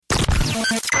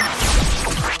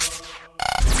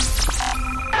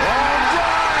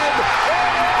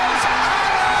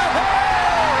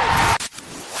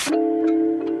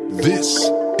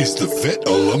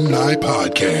Alumni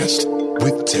Podcast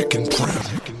with Tek Prem.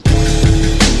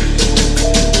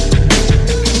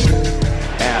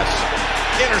 Pass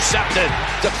intercepted,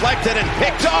 deflected, and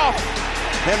picked off.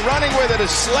 And running with it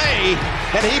is Slay,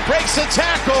 and he breaks the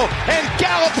tackle and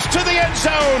gallops to the end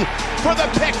zone for the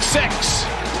pick six.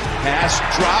 Pass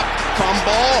dropped,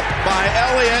 fumble by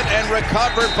Elliott, and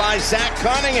recovered by Zach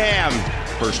Cunningham.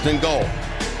 First and goal.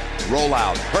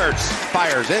 Rollout. Hurts,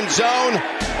 fires end zone,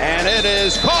 and it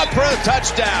is caught for a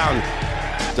touchdown.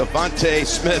 Devontae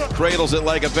Smith cradles it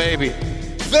like a baby.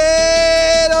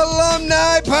 Vet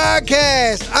Alumni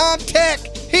Podcast. I'm Tek,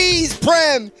 he's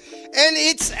Prem, and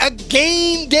it's a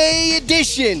game day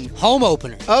edition. Home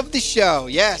opener. Of the show.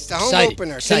 Yes, the home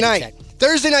opener tonight. Tek.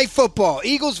 Thursday night football,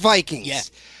 Eagles, Vikings. Yeah.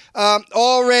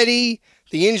 Already,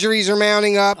 the injuries are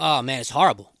mounting up. Oh, man, it's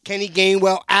horrible. Kenny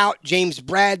Gainwell out. James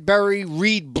Bradbury,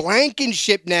 Reed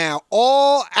Blankenship now,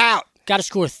 all out. Got to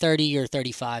score 30 or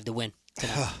 35 to win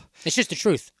tonight. It's just the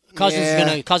truth. Cousins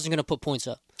is gonna put points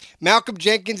up. Malcolm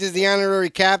Jenkins is the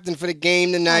honorary captain for the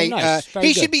game tonight. Oh, nice.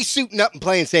 He should be suiting up and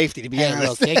playing safety, to be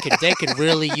honest. Look, they could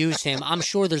really use him. I'm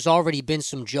sure there's already been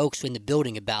some jokes in the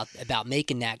building about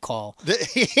making that call.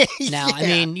 Now, I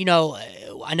mean,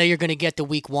 I know you're going to get to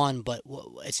week one, but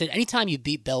it's anytime you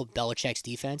beat Belichick's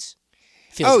defense,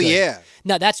 feels good. Yeah.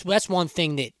 Now, that's one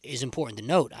thing that is important to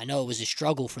note. I know it was a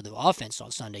struggle for the offense on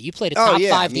Sunday. You played a top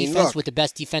five defense with the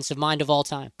best defensive mind of all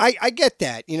time. I get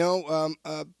that,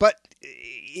 but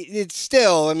it's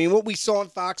still, what we saw in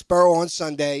Foxborough on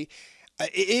Sunday,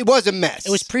 it was a mess.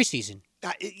 It was preseason.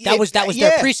 That was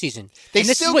their preseason. They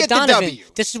still get the W.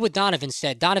 This is what Donovan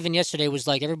said. Donovan yesterday was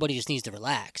like, everybody just needs to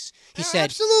relax. He said,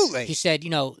 absolutely. He said,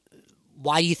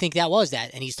 why do you think that was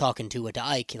that? And he's talking to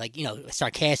Ike,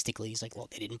 sarcastically. He's like, well,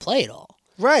 they didn't play at all.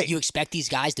 Right. You expect these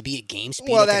guys to be at game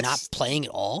speed if they're not playing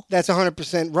at all? That's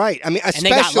 100% right. Especially, and they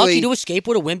got lucky to escape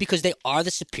with a win because they are the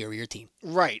superior team.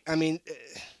 Right.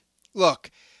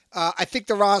 Look, I think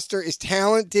the roster is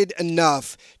talented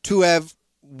enough to have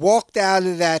walked out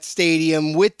of that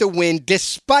stadium with the win,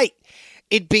 despite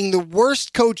it being the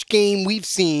worst coach game we've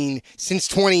seen since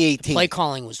 2018. Play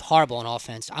calling was horrible on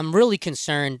offense. I'm really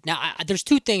concerned. Now, there's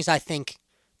two things I think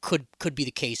could be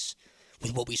the case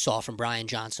with what we saw from Brian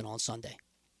Johnson on Sunday.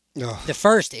 Ugh. The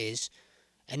first is,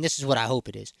 and this is what I hope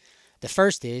it is, the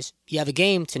first is you have a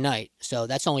game tonight, so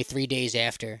that's only 3 days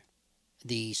after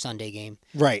the Sunday game.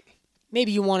 Right.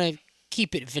 Maybe you want to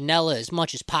keep it vanilla as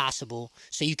much as possible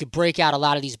so you could break out a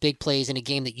lot of these big plays in a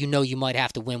game that you might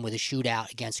have to win with a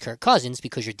shootout against Kirk Cousins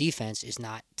because your defense is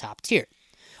not top tier.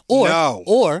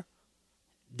 Or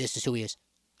this is who he is.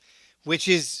 Which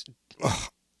is,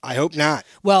 I hope not.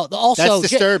 Well, also, that's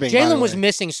disturbing. Jalen was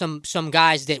missing some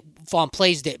guys that on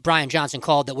plays that Brian Johnson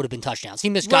called that would have been touchdowns. He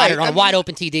misguided on a wide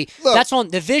open TD. Look, that's on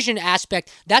the vision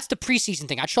aspect. That's the preseason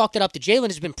thing. I chalked it up to Jalen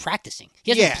has been practicing.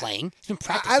 He hasn't been playing. He's been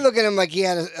practicing. I look at him like he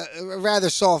had a rather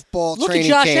softball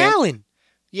training camp. Look at Josh Allen.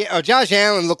 Yeah, Josh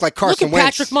Allen looked like Carson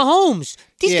Wentz. Look at Patrick Mahomes.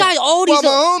 These guys,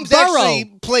 Mahomes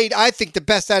actually played, I think, the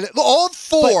best out of all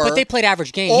four. But they played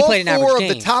average game. He played an average game. All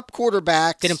four of the top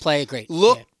quarterbacks didn't play great.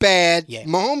 Looked bad. Yeah.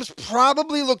 Mahomes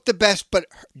probably looked the best, but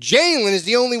Jalen is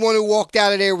the only one who walked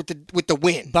out of there with the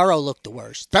win. Burrow looked the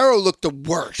worst.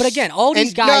 But again, all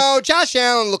these guys. No, Josh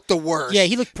Allen looked the worst. Yeah,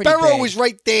 he looked pretty Burrow bad. was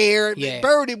right there. Yeah.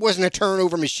 Burrow wasn't a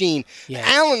turnover machine. Yeah.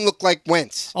 Allen looked like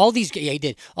Wentz. He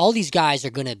did. All these guys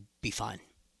are going to be fine.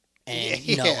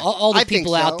 And, all the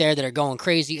people out there that are going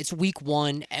crazy, it's week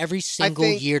one. Every single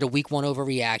year, the week one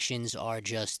overreactions are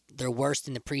they're worse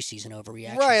than the preseason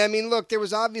overreactions. Right. Look, there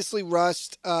was obviously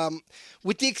rust.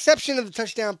 With the exception of the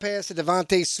touchdown pass to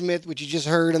Devontae Smith, which you just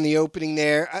heard in the opening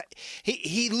there,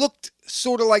 he looked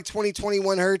sort of like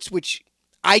 2021 Hurts, which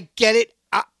I get it.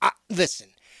 Listen.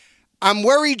 I'm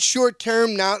worried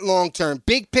short-term, not long-term.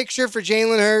 Big picture for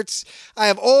Jalen Hurts. I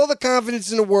have all the confidence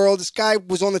in the world. This guy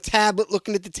was on the tablet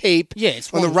looking at the tape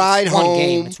on the ride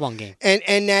home. It's one game.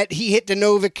 And that he hit the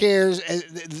NovaCares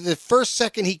the first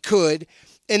second he could,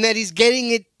 and that he's getting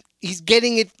it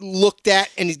looked at,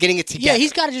 and he's getting it together. Yeah,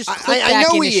 he's got to just click back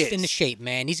in the shape,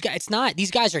 man. These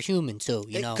guys are human too,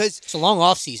 Because it's a long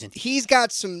off season. He's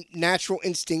got some natural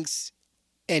instincts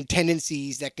and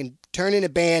tendencies that can turn into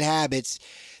bad habits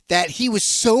that he was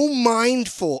so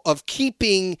mindful of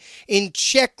keeping in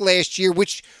check last year,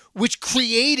 which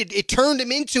turned him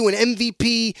into an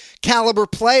MVP caliber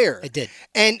player. It did.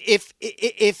 And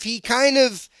if he kind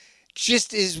of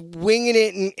just is winging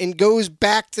it and goes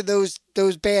back to those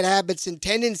bad habits and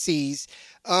tendencies,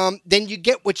 then you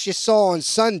get what you saw on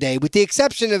Sunday, with the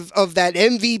exception of that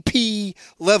MVP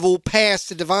level pass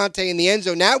to Devontae in the end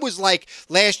zone. That was like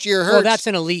last year Hurts. Well,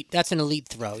 that's an elite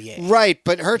throw, yeah. Right,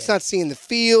 but Hurts not seeing the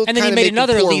field. And then he made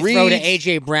another elite reads. throw to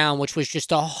A.J. Brown, which was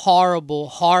just a horrible,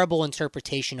 horrible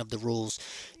interpretation of the rules.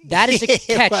 That is a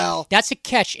catch. Well, that's a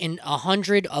catch in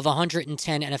 100 of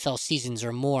 110 NFL seasons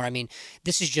or more. I mean,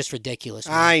 this is just ridiculous,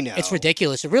 man. I know. It's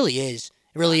ridiculous. It really is.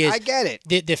 It really is. I get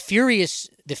it.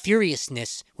 The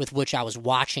furiousness with which I was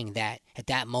watching that at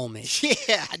that moment.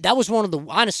 Yeah. That was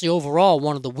honestly, overall,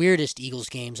 one of the weirdest Eagles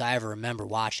games I ever remember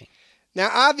watching. Now,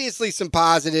 obviously, some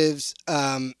positives.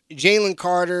 Jalen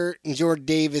Carter and Jordan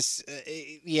Davis,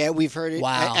 we've heard it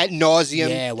at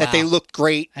nauseum that they looked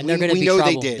great. And they're going to be trouble.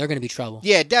 They did. They're going to be trouble.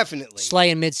 Yeah, definitely. Slay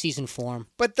in midseason form.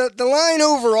 But the line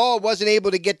overall wasn't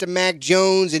able to get to Mac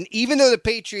Jones, and even though the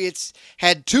Patriots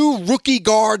had 2 rookie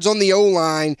guards on the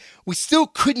O-line, we still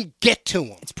couldn't get to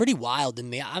them. It's pretty wild to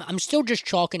me. I'm still just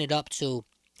chalking it up to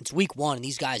it's week 1, and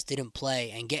these guys didn't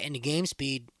play, and getting to game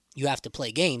speed, you have to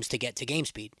play games to get to game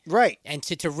speed. Right. And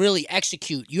to really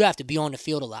execute, you have to be on the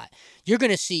field a lot. You're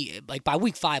going to see, like, by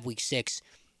week 5, week 6,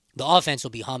 the offense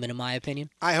will be humming, in my opinion.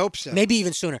 I hope so. Maybe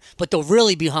even sooner. But they'll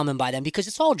really be humming by then because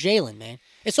it's all Jalen, man.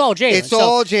 It's all Jalen. It's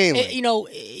all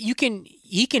Jalen.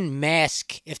 He can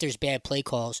mask if there's bad play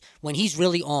calls. When he's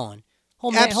really on,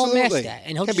 he'll mask that.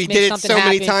 And he'll just he make did something it so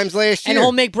happen. many times last year. And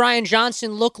he'll make Brian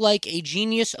Johnson look like a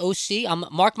genius OC.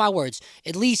 Mark my words.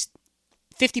 At least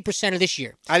 50% of this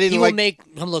year. He will make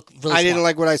him look really smart. didn't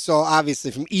like what I saw,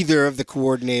 obviously, from either of the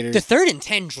coordinators. The 3rd and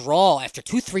 10 draw after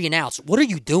 2 3 and outs. What are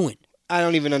you doing? I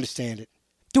don't even understand it.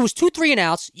 There was 2 3 and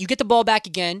outs. You get the ball back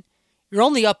again. You're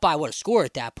only up by, a score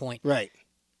at that point. Right.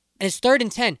 And it's 3rd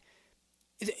and 10.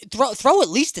 Throw at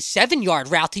least a 7-yard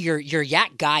route to your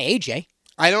yak guy, AJ.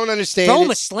 I don't understand Throw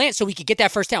him a slant so we could get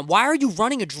that first down. Why are you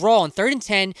running a draw on 3rd and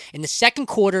 10 in the second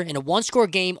quarter in a 1-score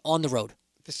game on the road?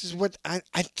 This is what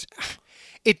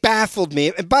it baffled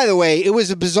me. And by the way, it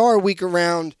was a bizarre week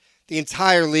around the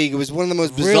entire league. It was one of the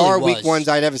most bizarre week ones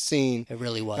I'd ever seen. It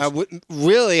really was.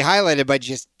 Really highlighted by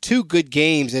just 2 good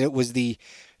games, and it was the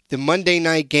Monday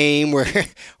night game where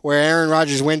Aaron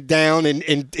Rodgers went down and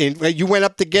you went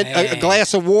up to get a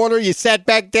glass of water. You sat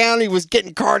back down. He was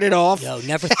getting carted off. Yo,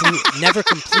 never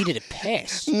completed a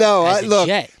pass. No, look.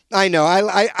 Jet. I know.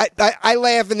 I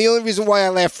laugh, and the only reason why I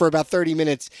laugh for about 30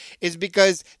 minutes is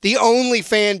because the only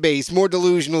fan base more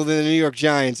delusional than the New York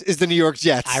Giants is the New York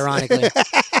Jets. Ironically.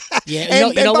 Yeah,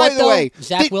 you know by what, the though? way,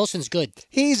 Zach Wilson's good.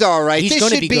 He's all right. He's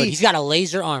going to be good. He's got a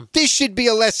laser arm. This should be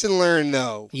a lesson learned,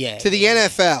 though, to the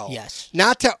NFL. Yes.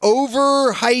 Not to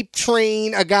overhype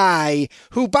train a guy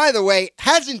who, by the way,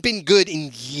 hasn't been good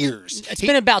in years. It's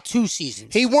been about 2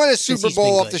 seasons. He won a Super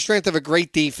Bowl off the strength of a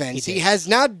great defense. He has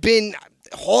not been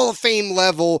Hall of Fame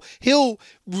level. He'll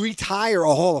retire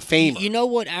a Hall of Famer. You know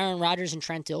what Aaron Rodgers and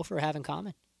Trent Dilfer have in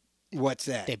common? What's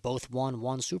that? They both won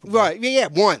 1 Super Bowl. Right, yeah,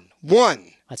 one.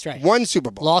 That's right. 1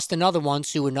 Super Bowl. Lost another one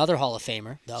to another Hall of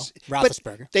Famer, though,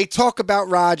 Roethlisberger. But they talk about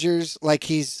Rodgers like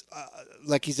he's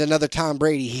another Tom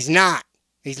Brady. He's not.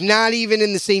 He's not even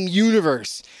in the same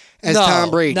universe as Tom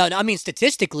Brady. No, I mean,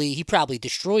 statistically, he probably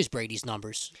destroys Brady's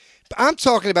numbers. I'm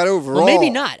talking about overall. Well, maybe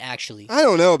not, actually. I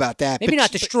don't know about that. Maybe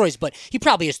not destroys, but he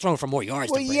probably has thrown for more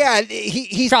yards than Brady. Yeah,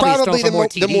 he's probably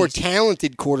the more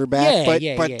talented quarterback.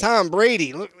 But Tom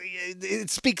Brady, look, it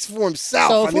speaks for himself.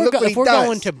 So if we're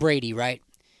going to Brady, right,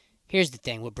 here's the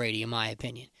thing with Brady, in my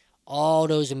opinion. All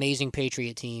those amazing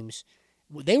Patriot teams,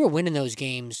 they were winning those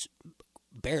games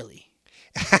barely.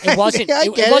 It wasn't.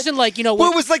 It wasn't like, you know.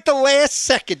 Well, it was like the last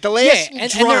second, the last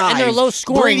drive. And their low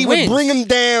scoring Brady wins. would bring them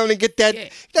down and get that.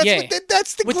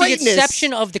 That's the With greatness. the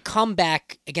exception of the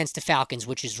comeback against the Falcons,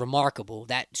 which is remarkable,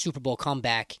 that Super Bowl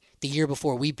comeback the year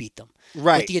before we beat them.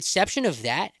 Right. With the exception of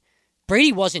that,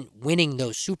 Brady wasn't winning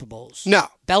those Super Bowls. No.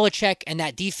 Belichick and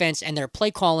that defense and their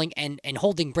play calling and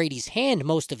holding Brady's hand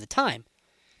most of the time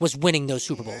was winning those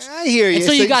Super Bowls. I hear you.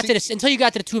 Until you got to the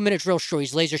 2-minute drill, sure,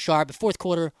 he's laser sharp. The fourth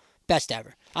quarter, best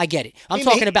ever. I get it. I'm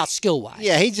talking about skill-wise.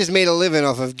 Yeah, he just made a living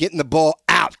off of getting the ball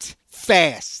out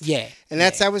fast. Yeah. And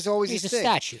that was always He's his a thing.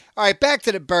 statue. All right, back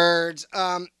to the Birds.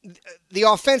 The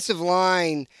offensive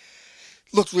line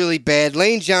looked really bad.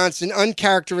 Lane Johnson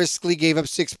uncharacteristically gave up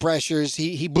 6 pressures.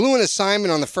 He blew an assignment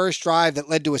on the first drive that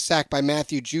led to a sack by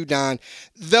Matthew Judon,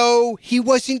 though he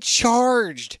wasn't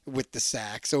charged with the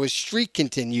sack, so his streak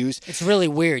continues. It's really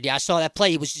weird. Yeah, I saw that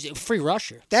play. He was a free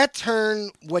rusher. That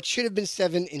turned what should have been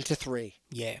 7 into 3.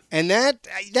 Yeah. And that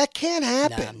can't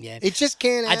happen. Yeah. It just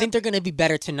can't happen. I think they're going to be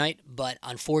better tonight, but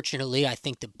unfortunately, I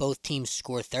think that both teams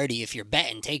score 30. If you're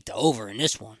betting, take the over in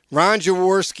this one. Ron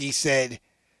Jaworski said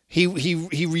he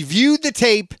reviewed the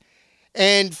tape,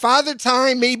 and Father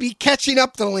Time may be catching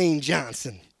up to Lane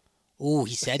Johnson. Ooh,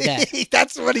 he said that.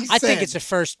 That's what he said. I think it's a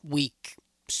first week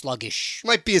sluggish.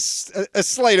 Might be a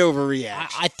slight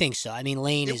overreaction. I think so. I mean,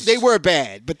 Lane is. They were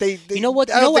bad, but they you know what?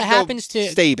 You know what happens to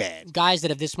stay bad guys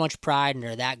that have this much pride and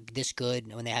are this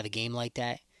good when they have a game like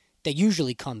that? They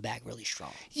usually come back really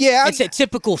strong. Yeah, it's a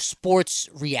typical sports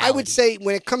reality. I would say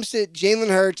when it comes to Jalen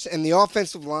Hurts and the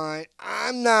offensive line,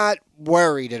 I'm not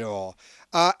worried at all.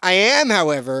 I am,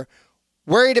 however,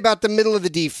 worried about the middle of the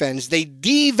defense. They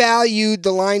devalued the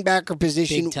linebacker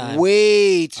position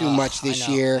way too much this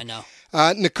year. I know.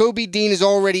 Nakobe Dean is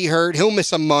already hurt. He'll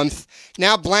miss a month.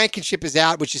 Now Blankenship is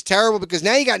out, which is terrible because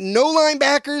now you got no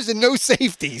linebackers and no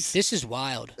safeties. This is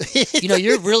wild.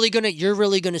 You're really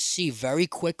gonna see very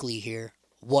quickly here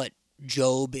what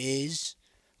Job is,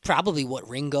 probably what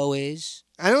Ringo is.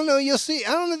 I don't know. You'll see.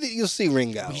 I don't know that you'll see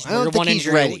Ringo. I don't think he's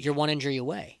ready. You're one injury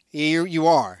away. You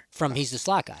are. From he's the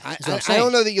slot guy. I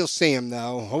don't know that you'll see him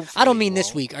though. Hopefully I don't mean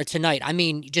this week or tonight. I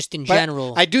mean just in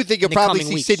general. I do think you'll probably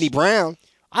see Sidney Brown.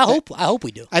 I hope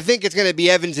we do. I think it's going to be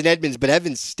Evans and Edmonds, but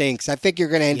Evans stinks. I think you're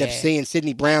going to end up seeing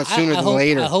Sidney Brown sooner than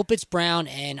later. I hope it's Brown,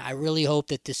 and I really hope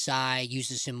that Desai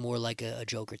uses him more like a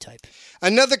Joker type.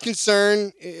 Another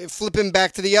concern, flipping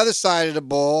back to the other side of the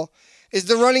ball, is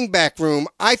the running back room.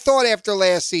 I thought after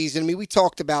last season, we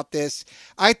talked about this,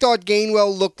 I thought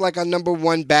Gainwell looked like a number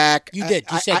one back. You did.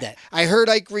 You said that. I heard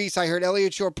Ike Reese, I heard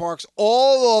Elliott Shore-Parks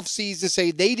all off season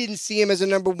say they didn't see him as a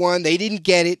number one. They didn't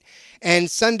get it.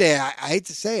 And Sunday, I hate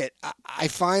to say it, I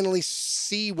finally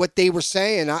see what they were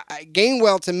saying.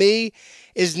 Gainwell, to me,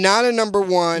 is not a number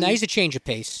one. Now he's a change of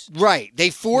pace. Right. They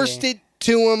forced it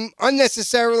to him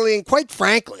unnecessarily, and quite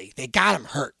frankly, they got him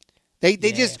hurt. They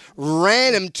just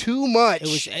ran him too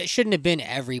much. It shouldn't have been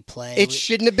every play. It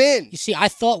shouldn't have been. You see, I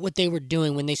thought what they were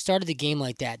doing when they started the game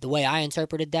like that, the way I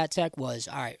interpreted that, Tech, was,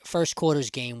 all right, first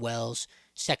quarter's Gainwell's.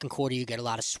 Second quarter, you get a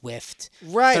lot of Swift.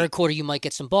 Right. Third quarter, you might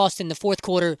get some Boston. The fourth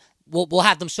quarter, we'll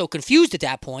have them so confused at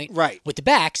that point with the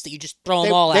backs that you just throw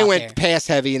them all out there. They went pass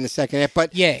heavy in the second half,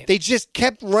 but they just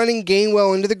kept running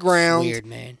Gainwell into the ground. Weird,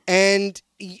 man. And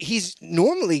he's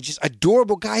normally just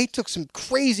adorable guy. He took some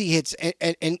crazy hits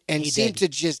and seemed to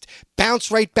just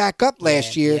bounce right back up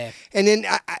last year. Yeah. And then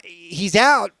he's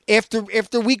out after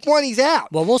week one. He's out.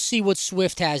 Well, we'll see what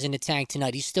Swift has in the tank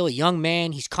tonight. He's still a young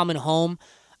man. He's coming home.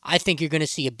 I think you're going to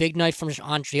see a big night from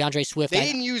DeAndre Swift. They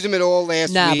didn't use him at all last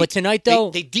week. Nah, but tonight,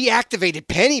 though... They deactivated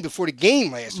Penny before the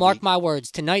game last week. Mark my words.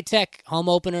 Tonight, Tech, home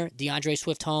opener, DeAndre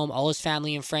Swift home, all his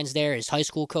family and friends there, his high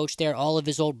school coach there, all of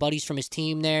his old buddies from his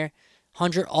team there,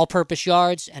 100 all-purpose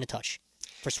yards and a touch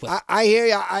for Swift. I hear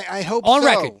you. I hope so. On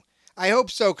record. I hope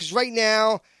so, because right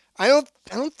now, I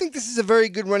don't think this is a very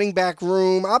good running back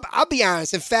room. I'll be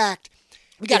honest. In fact...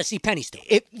 We got to see Penny still.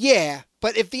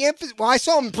 But if the emphasis, I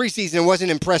saw him in preseason and wasn't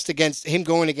impressed against him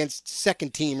going against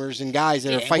second teamers and guys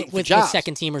that are fighting for jobs. With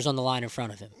second teamers on the line in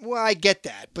front of him. Well, I get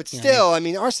that, but still, I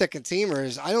mean, our second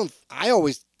teamers, I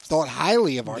always thought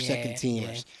highly of our second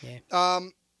teamers.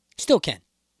 Still can.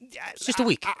 It's just a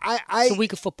week. It's a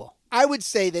week of football. I would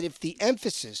say that if the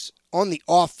emphasis on the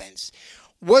offense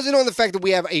wasn't on the fact that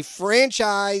we have a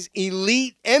franchise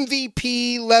elite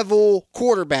MVP level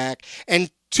quarterback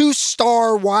and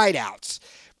 2-star wideouts,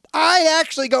 I'd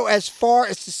actually go as far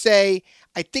as to say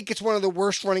I think it's one of the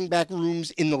worst running back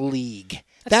rooms in the league.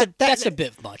 That's a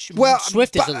bit much. Well,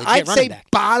 Swift is a legit I'd running say back.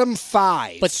 bottom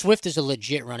 5. But Swift is a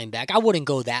legit running back. I wouldn't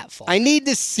go that far. I need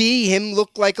to see him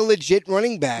look like a legit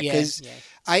running back because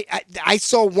I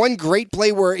saw one great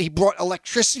play where he brought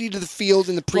electricity to the field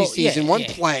in the preseason,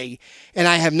 play, and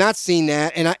I have not seen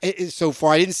that. And so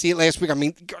far, I didn't see it last week. I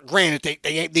mean, granted,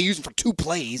 they used him for 2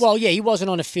 plays. Well, he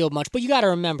wasn't on the field much, but you got to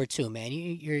remember too, man.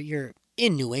 You're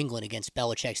in New England against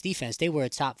Belichick's defense. They were a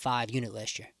top 5 unit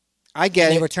last year. I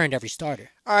get it. They returned every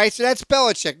starter. All right, so that's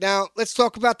Belichick. Now let's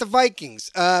talk about the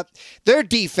Vikings. Their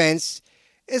defense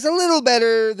is a little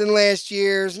better than last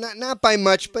year's, not by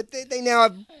much, but they now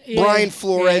have Brian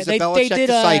Flores, a Belichick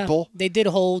disciple. They did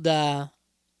hold the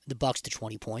Bucs to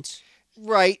 20 points.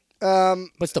 Right.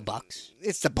 What's the Bucs?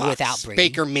 It's the Bucs. Without Brady.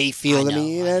 Baker Mayfield. I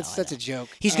mean, that's a joke.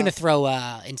 He's going to throw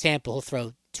in Tampa. He'll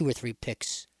throw 2 or 3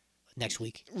 picks next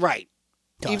week. Right.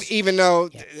 Even though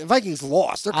the Vikings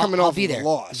lost, they're coming off of a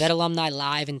loss. Vet Alumni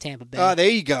live in Tampa Bay. There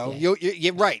you go. Yeah.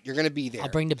 You're right. You're going to be there. I'll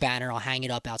bring the banner. I'll hang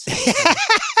it up outside.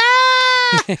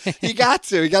 You got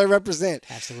to. You got to represent.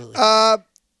 Absolutely. I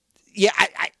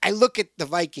look at the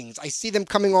Vikings. I see them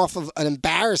coming off of an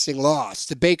embarrassing loss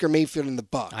to Baker Mayfield and the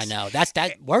Bucs. I know.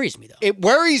 That worries me, though. It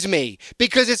worries me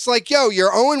because it's like, you're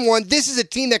 0-1. This is a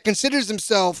team that considers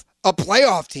themselves a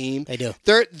playoff team. They do.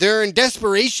 They're in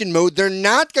desperation mode. They're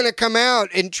not going to come out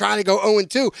and try to go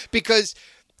 0-2 because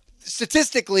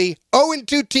statistically,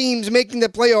 0-2 teams making the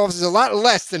playoffs is a lot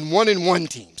less than 1-1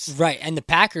 teams. Right, and the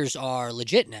Packers are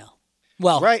legit now.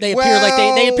 Well, Right. they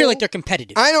appear like they're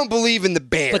competitive. I don't believe in the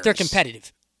Bears. But they're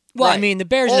competitive. Well, Right. I mean, the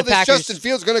Bears All and the this Packers. Justin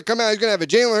Fields going to come out. He's going to have a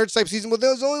Jalen Hurts type season. Well,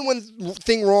 there's only one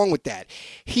thing wrong with that.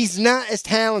 He's not as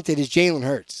talented as Jalen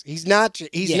Hurts. He's not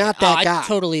that guy. I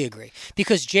totally agree.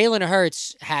 Because Jalen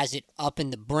Hurts has it up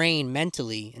in the brain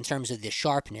mentally in terms of the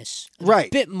sharpness. Right. A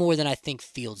bit more than I think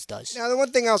Fields does. Now, the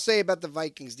one thing I'll say about the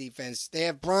Vikings defense, they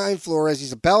have Brian Flores.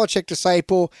 He's a Belichick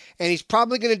disciple, and he's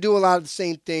probably going to do a lot of the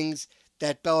same things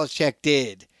that Belichick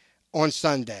did on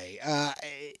Sunday.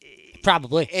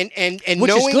 Probably. And Which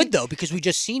knowing, is good, though, because we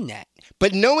just seen that.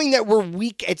 But knowing that we're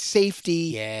weak at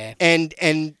safety Yeah.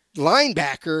 and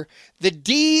linebacker, the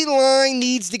D-line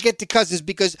needs to get to Cousins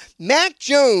because Mac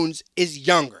Jones is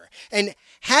younger and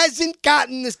hasn't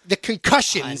gotten the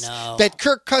concussions that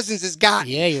Kirk Cousins has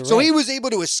gotten. Yeah, you're so right. he was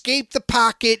able to escape the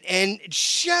pocket and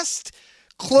just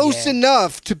close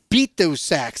enough to beat those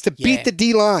sacks, to beat the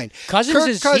D-line.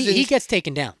 Cousins, he gets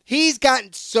taken down. He's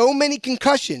gotten so many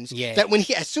concussions Yeah. that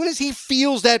as soon as he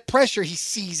feels that pressure, he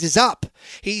seizes up.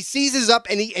 He seizes up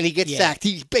and he gets sacked.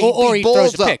 He throws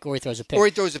balls a up. pick. Or he throws a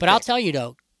pick. But I'll tell you,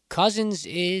 though, Cousins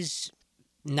is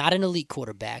not an elite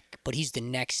quarterback, but he's the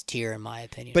next tier, in my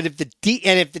opinion. But if the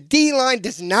D-line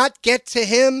does not get to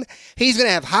him, he's going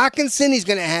to have Hawkinson. He's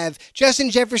going to have Justin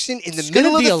Jefferson in the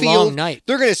middle of the field. It's going to be a long night.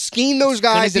 They're going to scheme those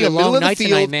guys in the middle of the field. It's going to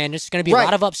be a long night tonight, man. There's going to be a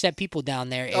lot of upset people down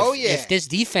there. If this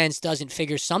defense doesn't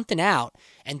figure something out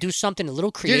and do something a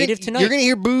little creative tonight. You're going to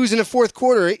hear boos in the fourth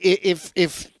quarter if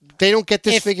they don't get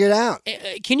this figured out.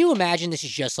 Can you imagine this is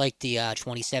just like the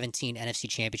 2017 NFC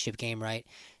Championship game, right?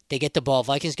 They get the ball.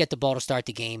 Vikings get the ball to start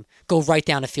the game. Go right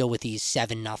down the field with these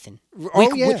 7-0.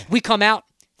 We come out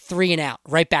 3 and out.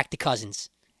 Right back to Cousins.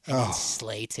 And then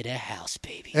slay to the house,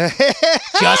 baby.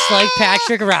 Just like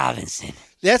Patrick Robinson.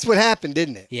 That's what happened,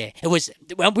 didn't it? Yeah. It was.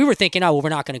 Well, we were thinking, we're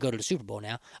not going to go to the Super Bowl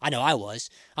now. I know I was.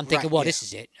 I'm thinking, this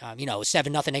is it. It was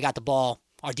 7-0. They got the ball.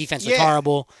 Our defense was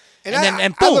horrible.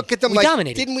 And boom, I look at them we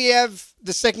dominated. Didn't we have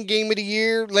the second game of the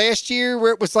year last year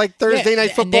where it was like Thursday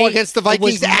night football against the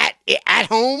Vikings at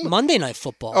home? Monday night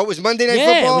football. Oh, it was Monday night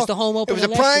football? Yeah, it was the home opener. It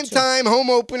was a prime-time home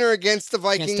opener against the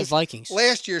Vikings.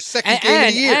 Last year, second game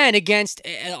of the year. And against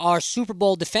our Super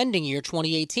Bowl defending year,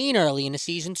 2018, early in the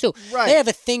season, too. Right. They have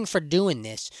a thing for doing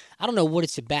this. I don't know what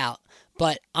it's about,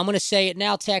 but I'm going to say it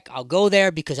now, Tech. I'll go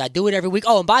there because I do it every week.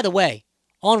 Oh, and by the way,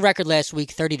 on record last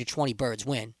week, 30-20 Birds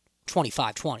win.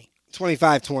 25-20.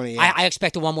 25-20, yeah. I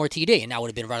expected one more TD, and that would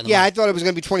have been right on the money. I thought it was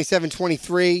going to be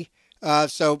 27-23.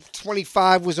 So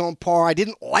 25 was on par. I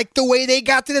didn't like the way they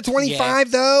got to the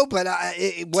 25, though, but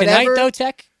whatever. Tonight, though,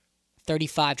 Tech,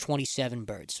 35-27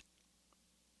 Birds.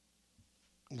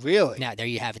 Really? Now, there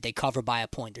you have it. They cover by a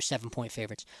point. They're 7-point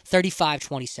favorites.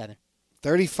 35-27.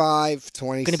 35-27.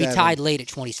 Going to be tied late at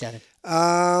 27.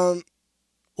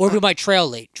 Or we might trail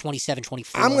late,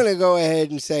 27-24. I'm going to go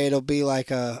ahead and say it'll be like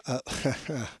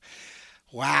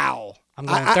wow. I'm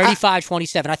going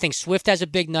 35-27. I think Swift has a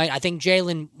big night. I think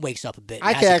Jalen wakes up a bit.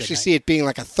 I could actually see it being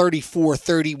like a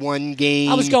 34-31 game.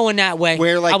 I was going that way.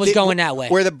 Where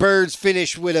the Birds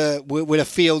finish with a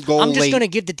field goal. I'm just going to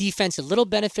give the defense a little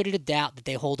benefit of the doubt that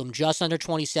they hold them just under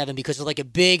 27 because of like a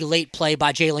big late play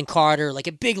by Jalen Carter, like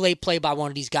a big late play by one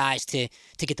of these guys to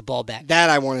get the ball back. That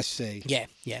I want to see. Yeah.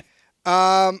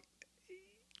 That's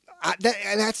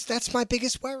my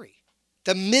biggest worry.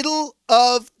 The middle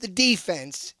of the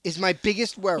defense is my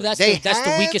biggest worry. Well, that's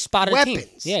the weakest spot of the team.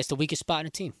 Yeah, it's the weakest spot in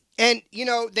the team. And,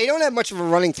 they don't have much of a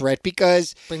running threat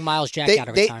because... Bring Miles Jack out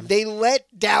of retirement. They let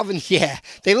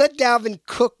Dalvin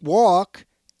Cook walk,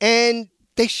 and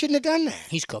they shouldn't have done that.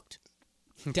 He's cooked.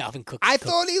 Dalvin Cook. I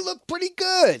thought he looked pretty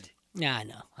good. Yeah, I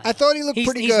know. I thought he looked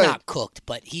pretty good. He's not cooked,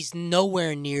 but he's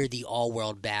nowhere near the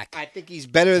all-world back. I think he's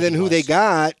better than who they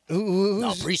got. No,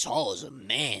 Breece Hall is a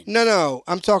man. No.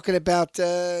 I'm talking about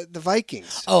the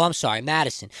Vikings. Oh, I'm sorry.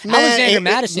 Madison. Alexander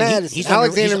Madison. He's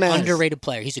an underrated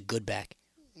player. He's a good back.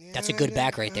 That's a good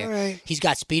back right there. Right. He's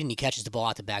got speed, and he catches the ball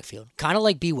out the backfield. Kind of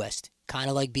like B. West.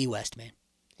 Man.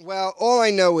 Well, all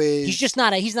I know is... He's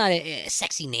not a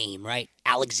sexy name, right?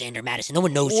 Alexander Madison. No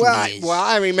one knows who he is. Well,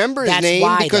 I remember his name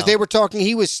because they were talking...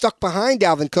 He was stuck behind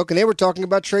Dalvin Cook, and they were talking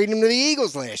about trading him to the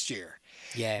Eagles last year.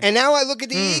 Yeah. And now I look at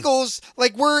the Eagles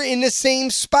like we're in the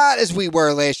same spot as we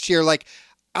were last year. Like,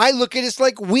 I look at it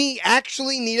like we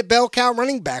actually need a bell cow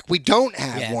running back. We don't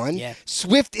have one. Yeah.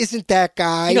 Swift isn't that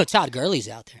guy. Todd Gurley's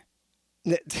out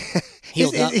there.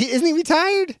 Isn't he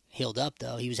retired? healed up,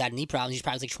 though. He had knee problems. He's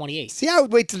probably like 28. See, I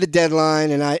would wait to the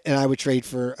deadline, and I would trade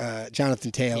for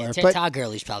Jonathan Taylor. Yeah, but Todd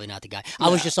Gurley's probably not the guy. I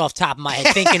was just off top of my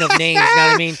head thinking of names, you know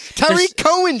what I mean? Tariq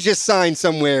Cohen just signed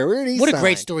somewhere. Where did he What sign? a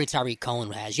great story Tariq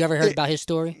Cohen has. You ever heard about his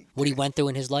story? What he went through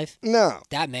in his life? No.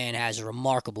 That man has a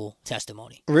remarkable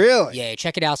testimony. Really? Yeah,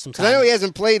 check it out sometime. I know he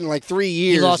hasn't played in like 3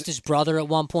 years. He lost his brother at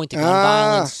one point to gun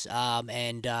violence,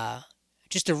 and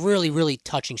just a really, really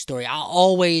touching story. I'll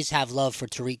always have love for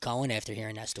Tariq Cohen after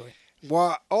hearing that story.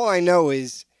 Well, all I know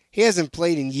is he hasn't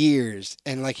played in years,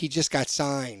 and like he just got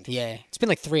signed. Yeah, it's been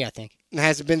like 3, I think.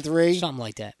 Has it been 3? Something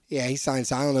like that. Yeah, he signed.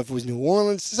 I don't know if it was New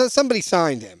Orleans. Somebody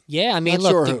signed him. Yeah, I mean, Not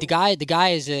look, sure the guy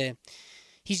is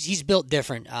he's built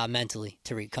different mentally,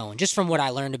 Tariq Cohen, just from what I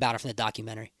learned about it from the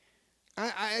documentary.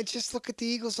 I just look at the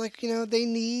Eagles like, they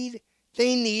need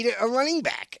a running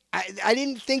back. I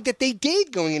didn't think that they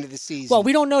did going into the season. Well,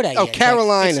 we don't know that yet. Oh,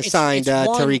 Carolina signed it's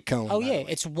Tariq Cohen. Oh, yeah,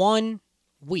 it's 1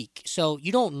 week. So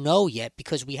you don't know yet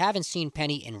because we haven't seen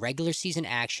Penny in regular season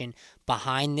action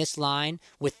behind this line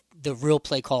with the real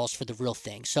play calls for the real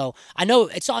thing. So I know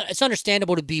it's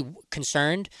understandable to be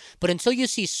concerned, but until you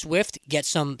see Swift get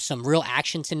some real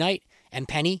action tonight and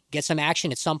Penny get some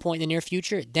action at some point in the near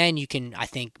future, then you can, I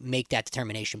think, make that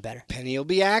determination better. Penny will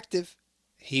be active.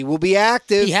 He will be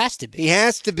active. He has to be. He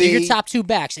has to be. They're your top 2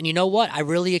 backs. And you know what? I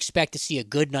really expect to see a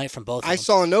good night from both of them. I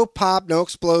saw no pop, no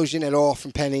explosion at all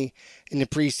from Penny in the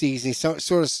preseason. He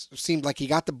sort of seemed like he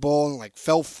got the ball and like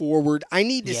fell forward. I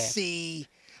need to see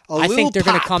a little I think they're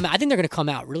pop. going to come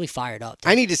out really fired up.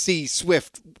 I need to see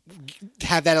Swift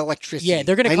have that electricity. Yeah,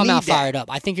 they're going to come out fired up.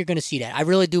 I think you're going to see that. I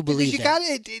really do believe that.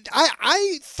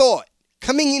 I thought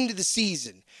coming into the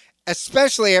season,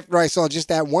 especially after I saw just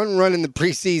that one run in the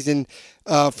preseason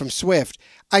from Swift,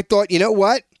 I thought, you know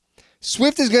what?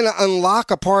 Swift is going to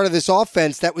unlock a part of this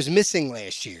offense that was missing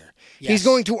last year. Yes. He's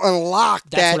going to unlock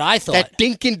that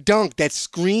dink and dunk, that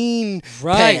screen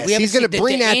pass. He's going to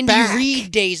bring that Andy back.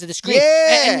 Reid days of the screen.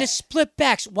 Yeah. And the split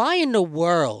backs. Why in the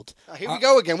world? Here we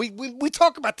go again. We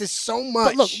talk about this so much.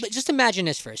 But look, just imagine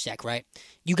this for a sec, right?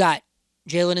 You got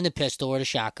Jalen in the pistol or the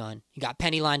shotgun. You got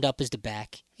Penny lined up as the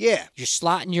back. Yeah. Your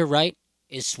slot in your right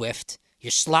is Swift. Your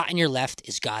slot in your left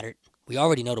is Goddard. We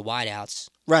already know the wideouts.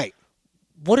 Right.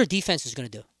 What are defenses going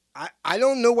to do? I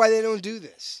don't know why they don't do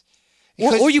this.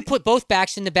 Or you put both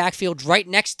backs in the backfield right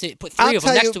next to, put 3 of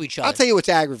them next to each other. I'll tell you what's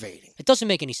aggravating. It doesn't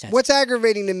make any sense. What's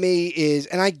aggravating to me is,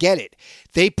 and I get it,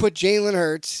 they put Jalen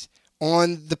Hurts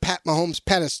on the Pat Mahomes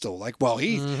pedestal. Like, well,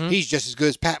 he's just as good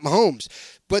as Pat Mahomes.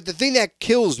 But the thing that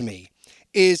kills me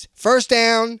is first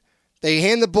down, they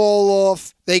hand the ball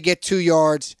off, they get 2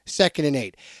 yards, 2nd and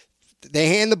 8. They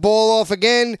hand the ball off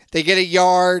again, they get a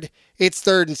yard, it's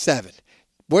 3rd and 7.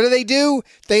 What do?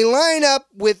 They line up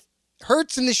with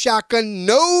Hurts in the shotgun,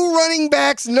 no running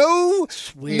backs, no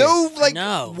mystery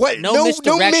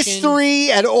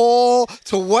at all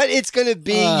to what it's going to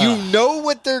be. You know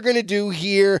what they're going to do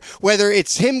here, whether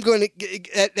it's him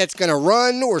that's going to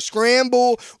run or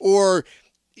scramble or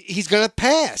he's going to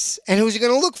pass. And who's he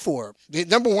going to look for? The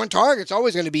number 1 target's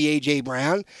always going to be A.J.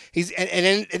 Brown. And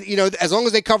then, as long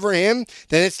as they cover him,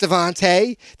 then it's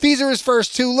Devontae. These are his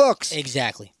first 2 looks.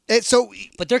 Exactly.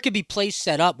 But there could be plays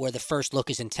set up where the first look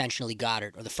is intentionally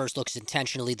Goddard or the first look is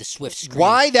intentionally the Swift screen.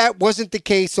 Why that wasn't the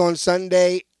case on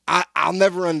Sunday, I'll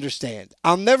never understand.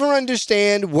 I'll never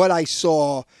understand what I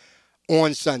saw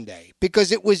on Sunday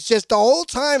because it was just the whole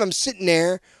time I'm sitting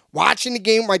there watching the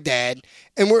game with my dad,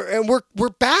 and we're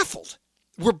baffled.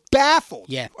 We're baffled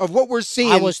of what we're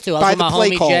seeing. I was too. By I was the with my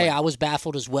play homie calling. Jay. I was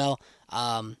baffled as well.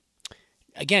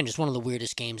 Again, just one of the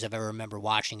weirdest games I've ever remember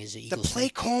watching is the Eagles. The play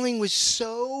calling was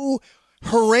so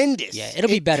horrendous. Yeah, it'll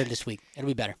be better this week. It'll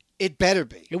be better. It better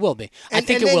be. It will be. I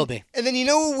think it will be. And then you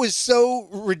know what was so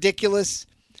ridiculous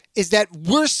is that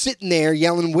we're sitting there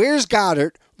yelling, "Where's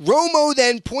Goddard?" Romo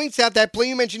then points out that play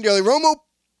you mentioned earlier. Romo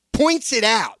points it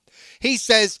out. He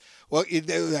says, well,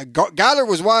 Goddard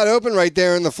was wide open right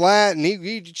there in the flat, and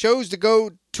he chose to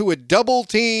go to a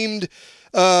double-teamed,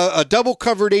 a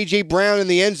double-covered A.J. Brown in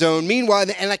the end zone. Meanwhile,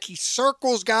 and like he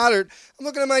circles Goddard. I'm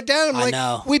looking at my dad. I'm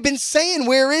like, we've been saying,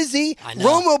 where is he?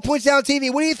 Romo points out on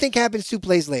TV. What do you think happens 2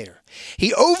 plays later?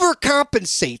 He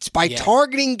overcompensates by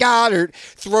targeting Goddard,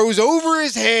 throws over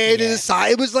his head and his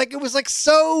side. It was like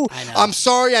so. I'm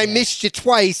sorry I missed you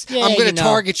twice. I'm going to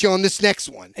target you on this next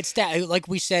one. It's that, like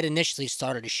we said initially,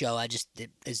 started the show.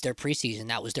 It's their preseason.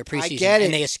 That was their preseason. I get it.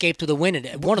 And they escaped with a win.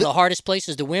 One of the hardest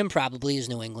places to win probably is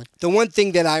New England. The one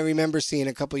thing that I remember seeing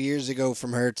a couple years ago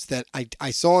from Hurts that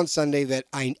I saw on Sunday that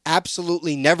I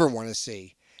absolutely never want to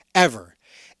see ever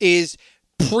is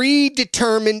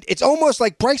predetermined. It's almost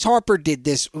like Bryce Harper did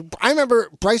this. I remember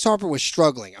Bryce Harper was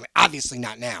struggling. I mean, obviously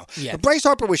not now. Yeah. But Bryce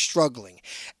Harper was struggling.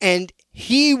 And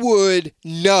he would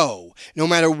know, no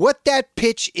matter what that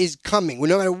pitch is coming,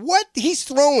 no matter what he's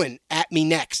throwing at me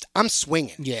next, I'm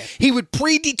swinging. Yeah. He would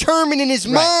predetermine in his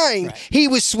mind right. he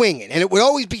was swinging. And it would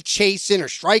always be chasing or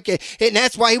striking. And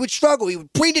that's why he would struggle. He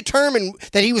would predetermine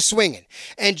that he was swinging.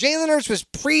 And Jalen Hurts was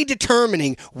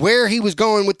predetermining where he was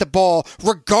going with the ball,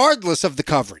 regardless of the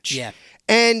coverage. Yeah.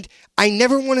 And I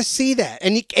never want to see that,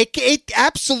 and it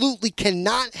absolutely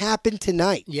cannot happen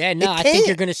tonight. Yeah, no, I think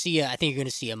you're going to see. I think you're going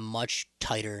to see a much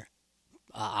tighter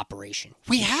operation.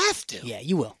 We have to. Yeah,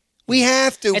 you will. We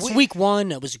have to. It's week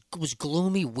one. It was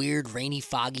gloomy, weird, rainy,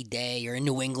 foggy day. You're in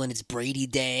New England. It's Brady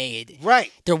Day.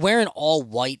 Right. They're wearing all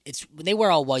white. When they wear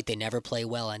all white, they never play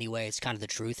well anyway. It's kind of the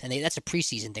truth, and that's a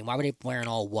preseason thing. Why were they wearing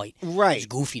all white? Right. It's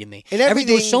goofy to me. And there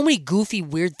everything. was so many goofy,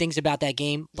 weird things about that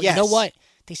game. But Yes. you know what?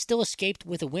 They still escaped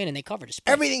with a win, and they covered a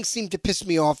spread. Everything seemed to piss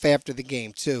me off after the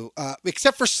game, too,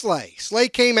 except for Slay. Slay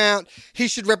came out. He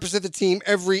should represent the team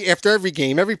after every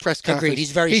game, every press conference. Agreed.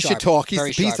 He's very He sharp. should talk. He's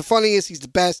Very the sharp. funniest. He's the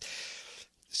best.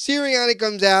 Sirianni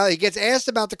comes out. He gets asked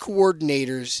about the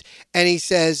coordinators, and he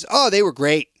says, "Oh, they were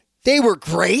great. They were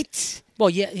great." Well,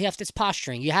 yeah, you have to. It's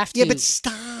posturing. You have to. Yeah, but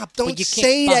stop! Don't but you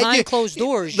say can't, that. behind closed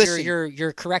doors. Listen,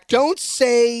 You're correcting. Don't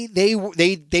say they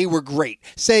were great.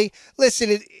 Say,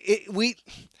 listen,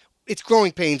 it's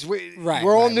growing pains.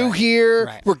 We're all new here.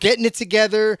 Right. We're getting it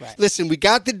together. Right. Listen, we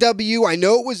got the W. I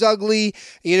know it was ugly.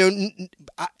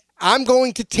 I'm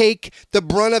going to take the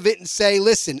brunt of it and say,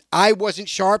 listen, I wasn't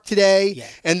sharp today,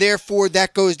 and therefore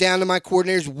that goes down to my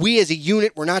coordinators. We as a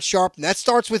unit were not sharp, and that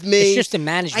starts with me. It's just a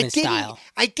management style.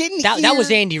 I didn't that, hear... That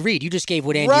was Andy Reid. You just gave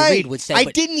what Andy Reid would say. I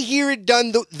didn't hear it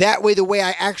done that way, the way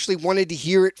I actually wanted to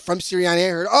hear it from Sirianni. I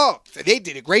heard, they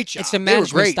did a great job. It's a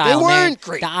management style, They weren't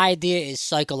great. The idea is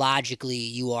psychologically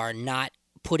you are not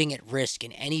putting at risk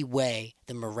in any way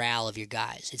the morale of your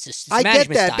guys. It's management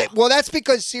get that. style. Well, that's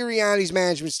because Sirianni's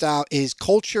management style is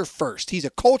culture first. He's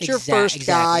a culture first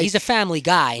guy. He's a family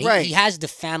guy. Right. He has the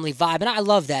family vibe, and I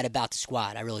love that about the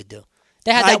squad. I really do.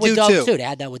 They had that with Doug too. They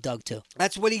had that with Doug too.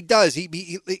 That's what he does. He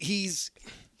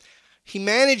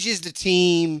manages the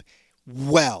team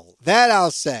well. That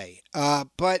I'll say.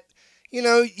 But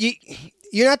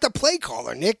you're not the play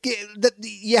caller, Nick.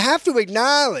 You have to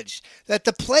acknowledge that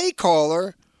the play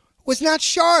caller was not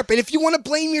sharp. And if you want to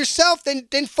blame yourself,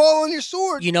 then fall on your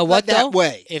sword. You know what, that though?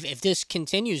 way. If this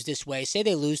continues this way, say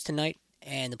they lose tonight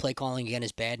and the play calling again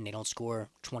is bad and they don't score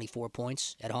 24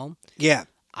 points at home. Yeah.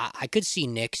 I could see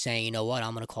Nick saying, you know what,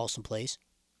 I'm going to call some plays.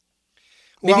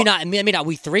 Maybe not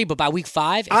week 3, but by week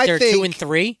 5, if they're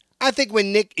 2-3. I think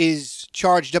when Nick is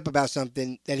charged up about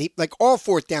something, that he all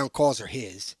fourth down calls are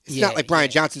his. It's not like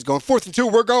Brian Johnson's going 4th and 2,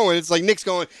 we're going. It's like Nick's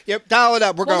going, yep, dial it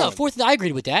up, we're going. No, 4th, I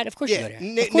agree with that. Of course you go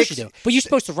there. Of course you do. But you're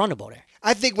supposed to run the ball there.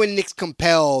 I think when Nick's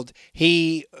compelled,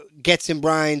 he gets in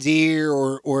Brian's ear,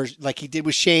 or like he did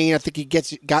with Shane. I think he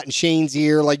got in Shane's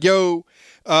ear, like, yo,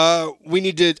 we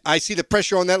need to. I see the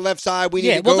pressure on that left side. We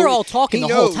need to go. Well, they're all talking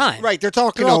the whole time. Right, they're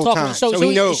talking the whole time. So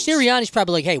he knows. Sirianni's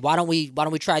probably like, hey, why don't we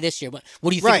try this here? What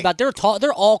do you think about?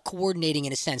 They're all coordinating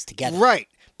in a sense together. Right,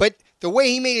 but the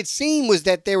way he made it seem was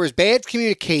that there was bad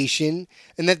communication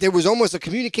and that there was almost a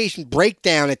communication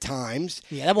breakdown at times.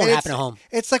 Yeah, that won't happen at home.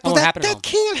 It's like, well, that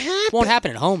can't happen. Won't happen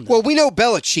at home, though. Well, we know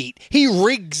Belichick. He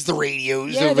rigs the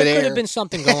radios over there. Yeah, there could have been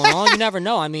something going on. You never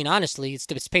know. I mean, honestly, it's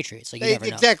Patriots. Like, you never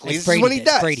know. Exactly. It's this is what he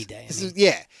does. It's Brady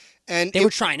Day. And they were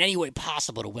trying any way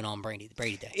possible to win on Brady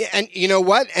Day. Yeah, and you know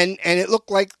what? And it looked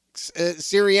like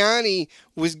Sirianni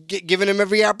was giving him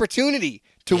every opportunity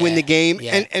to win the game,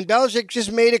 and Belichick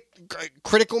just made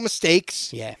critical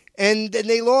mistakes. Yeah, and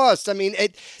they lost. I mean,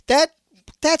 that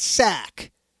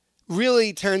sack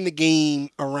really turned the game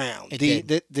around. The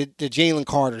Jalen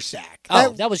Carter sack.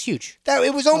 That was huge.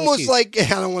 It was almost like, I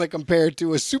don't want to compare it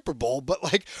to a Super Bowl, but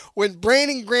like when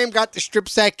Brandon Graham got the strip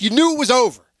sack, you knew it was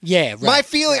over. Yeah, right. My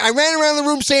feeling, I ran around the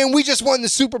room saying we just won the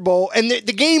Super Bowl, and the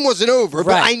game wasn't over.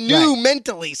 But I knew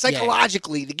mentally,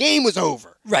 psychologically, the game was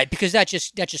over. Right, because that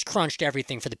just crunched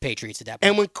everything for the Patriots at that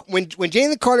point. And when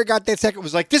Jalen Carter got that second, it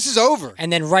was like, this is over.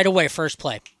 And then right away, first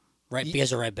play,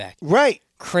 because of right back. Right.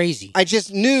 Crazy. I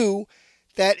just knew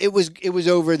that it was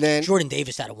over then. Jordan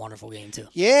Davis had a wonderful game, too.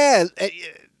 Yeah,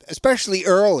 especially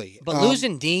early. But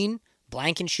losing Dean,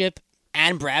 Blankenship,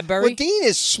 and Bradbury. Well, Dean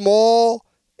is small.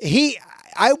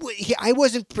 I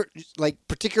wasn't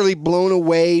particularly blown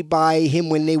away by him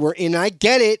when they were in. I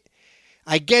get it.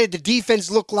 The defense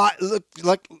looked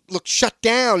shut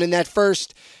down in that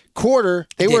first quarter.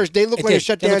 They looked like a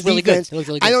shut down defense.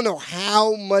 Really good. I don't know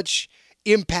how much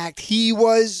impact he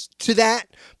was to that,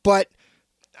 but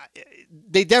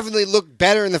they definitely looked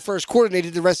better in the first quarter than they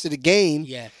did the rest of the game.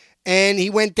 Yeah. And he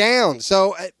went down.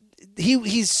 So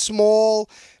he's small.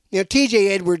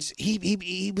 TJ Edwards,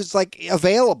 he was like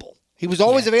available. He was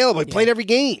always available. He played every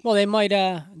game. Well, they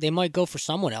might go for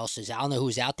someone else's. I don't know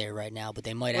who's out there right now, but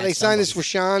they might. Well, they signed this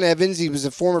Rashaan Evans. He was a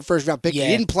former first-round pick. Yeah,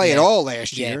 He didn't play at all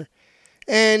last year,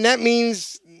 and that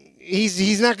means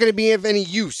he's not going to be of any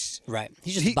use. Right.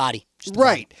 He's just a body.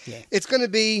 Right. Yeah. It's going to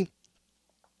be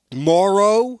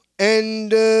Morrow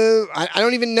and I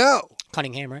don't even know.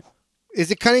 Cunningham, right?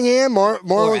 Is it Cunningham?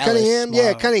 Morrow and Cunningham?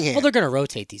 Yeah, Cunningham. Well, they're going to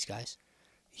rotate these guys.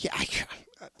 Yeah,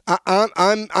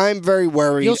 I'm very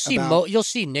worried. You'll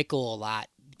see nickel a lot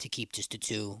to keep just the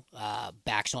two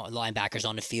linebackers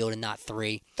on the field and not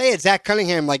three. They had Zach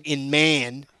Cunningham like in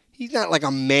man. He's not like a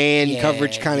man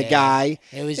coverage kind of guy.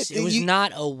 It was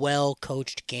not a well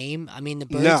coached game. I mean,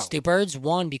 the Birds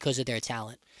won because of their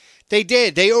talent. They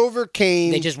did. They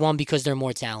overcame. They just won because they're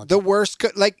more talented. The worst.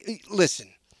 Listen.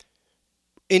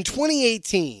 In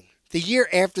 2018, the year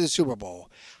after the Super Bowl,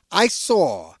 I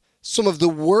saw some of the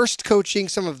worst coaching,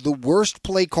 some of the worst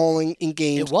play calling in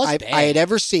games I had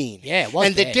ever seen. Yeah, it was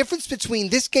And the difference between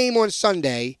this game on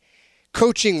Sunday,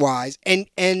 coaching-wise,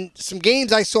 and some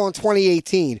games I saw in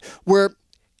 2018 where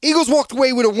Eagles walked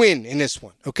away with a win in this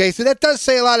one. Okay, so that does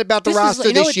say a lot about the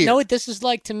roster this year. You know what this is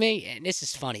like to me? And this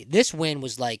is funny. This win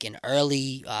was like an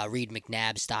early Reed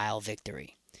McNabb-style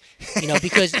victory.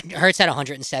 Because Hurts had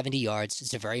 170 yards.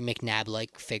 It's a very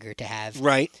McNabb-like figure to have.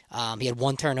 Right. He had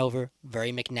one turnover,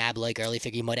 very McNabb-like early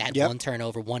figure. He might have had one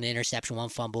turnover, one interception, one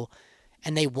fumble.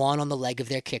 And they won on the leg of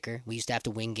their kicker. We used to have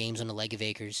to win games on the leg of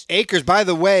Akers. Akers, by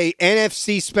the way,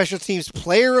 NFC Special Teams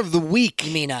Player of the Week.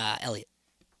 You mean Elliott?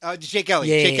 Jake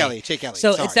Elliott. Yeah. Jake Elliott.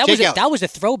 So that was a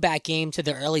throwback game to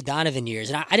the early Donovan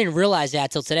years. And I didn't realize that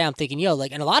till today. I'm thinking,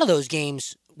 and a lot of those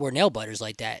games were nail-biters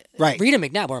like that. Right. Reed and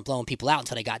McNabb weren't blowing people out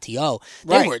until they got to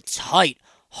They were tight,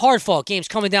 hard-fought games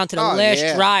coming down to the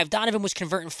last drive. Donovan was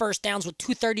converting first downs with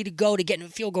 2:30 to go to get in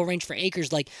field goal range for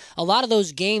Akers. Like, a lot of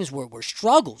those games were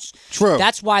struggles. True.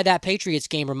 That's why that Patriots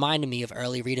game reminded me of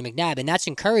early Reed and McNabb, and that's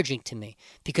encouraging to me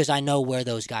because I know where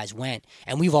those guys went,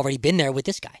 and we've already been there with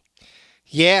this guy.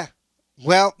 Yeah.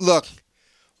 Well, look,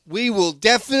 we will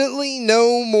definitely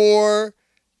know more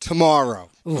tomorrow.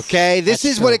 Okay, this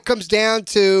is what it comes down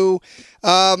to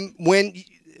when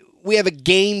we have a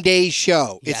game day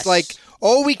show. Yes. It's like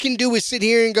all we can do is sit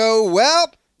here and go,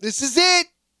 well, this is it.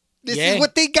 This is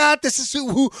what they got. This is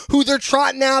who they're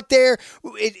trotting out there.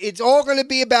 It's all going to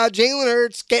be about Jalen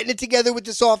Hurts getting it together with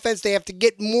this offense. They have to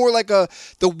get more like the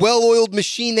well-oiled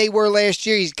machine they were last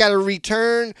year. He's got to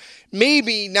return,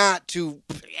 maybe not to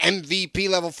MVP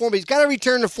level form, but he's got to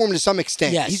return to form to some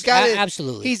extent. Yes, he's got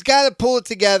absolutely. He's got to pull it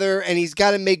together, and he's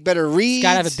got to make better reads. He's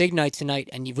got to have a big night tonight,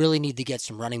 and you really need to get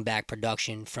some running back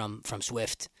production from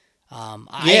Swift.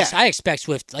 I expect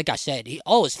Swift, like I said,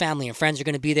 all his family and friends are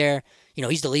going to be there.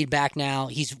 He's the lead back now.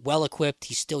 He's well-equipped.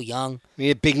 He's still young. We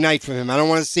need a big night from him. I don't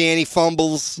want to see any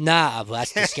fumbles. Nah, but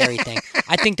that's the scary thing.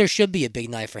 I think there should be a big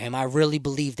night for him. I really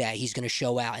believe that he's going to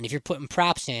show out. And if you're putting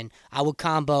props in, I would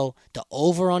combo the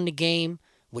over on the game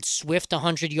with Swift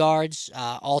 100 yards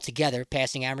altogether,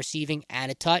 passing and receiving,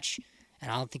 and a touch,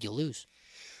 and I don't think you'll lose.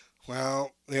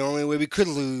 Well, the only way we could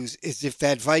lose is if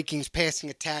that Vikings passing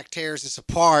attack tears us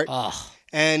apart.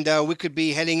 And we could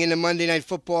be heading into Monday Night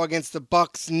Football against the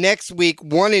Bucs next week,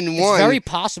 1-1. It's very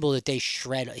possible that he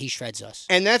shreds us.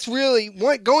 And that's really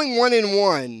going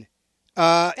 1-1.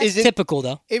 That's typical,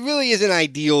 though. It really isn't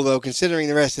ideal, though, considering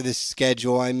the rest of this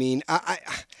schedule. I mean,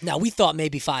 now we thought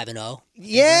maybe 5-0.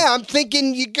 Yeah, I'm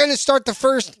thinking you're going to start the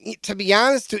first. To be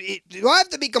honest, I have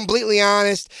to be completely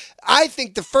honest. I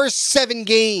think the first 7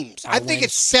 games. I think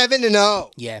it's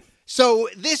 7-0. Yeah. So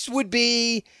this would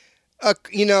be. Well,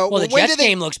 the Jets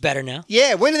game looks better now.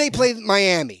 Yeah, when do they play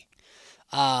Miami?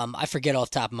 I forget off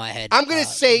the top of my head. I'm going to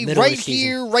say right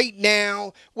here, right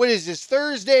now, what is this,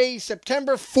 Thursday,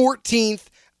 September 14th?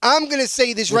 I'm going to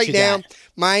say this right now.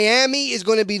 Miami is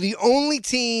going to be the only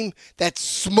team that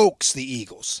smokes the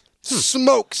Eagles.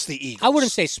 Smokes the Eagles. I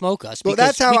wouldn't say smoke us. Well,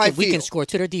 that's how I feel. We can score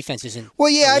too. Their defense isn't. Well,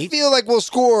 yeah, elite. I feel like we'll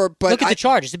score, but look at the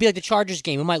Chargers. It'd be like the Chargers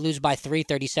game. We might lose by 3,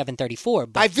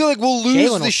 37-34. But I feel like we'll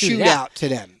lose the shootout to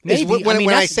them. Maybe. When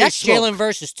I say that's Jalen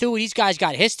versus 2. These guys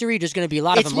got history. There's going to be a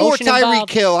lot of emotion involved. It's more Tyreek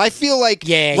Hill. I feel like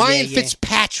Ryan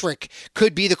Fitzpatrick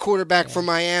could be the quarterback for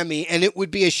Miami, and it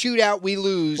would be a shootout we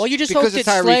lose. Well, you just because hope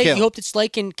that Slay. You hope that Slay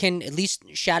can at least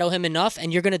shadow him enough,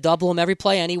 and you're going to double him every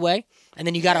play anyway. And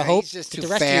then you got to hope that the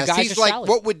rest of your guys are solid.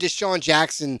 What would Deshaun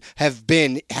Jackson have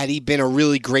been had he been a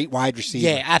really great wide receiver?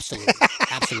 Yeah, absolutely.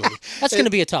 Absolutely. That's going to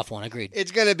be a tough one, agreed.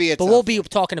 It's going to be a tough one. But we'll be one.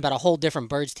 talking about a whole different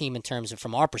Birds team in terms of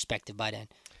from our perspective by then.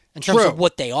 in terms of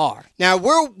what they are. Now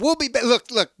we'll be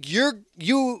look. You're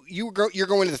going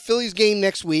to the Phillies game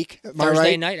next week.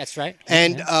 Thursday night. That's right.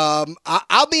 And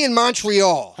I'll be in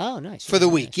Montreal. Oh, nice. For the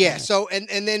week. Nice, yeah. nice. So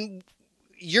and then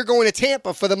you're going to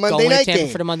Tampa for the Monday night game.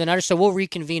 For the Monday night. So we'll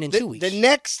reconvene in 2 weeks. The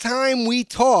next time we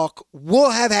talk,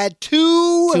 we'll have had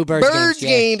two Birds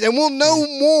games, and we'll know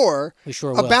more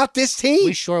about this team.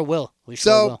 We sure will.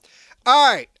 Will.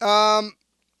 All right.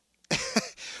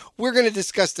 We're going to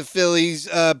discuss the Phillies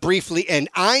briefly, and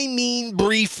I mean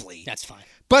briefly. That's fine.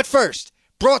 But first,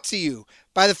 brought to you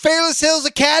by the Fairless Hills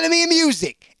Academy of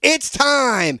Music, it's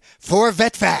time for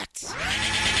VetPhact.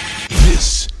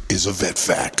 This is a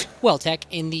VetPhact. Well, Tek,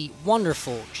 in the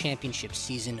wonderful championship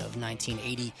season of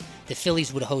 1980, the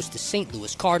Phillies would host the St.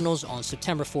 Louis Cardinals on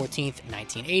September 14th,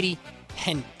 1980,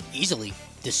 and easily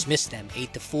dismissed them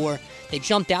 8-4. They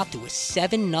jumped out to a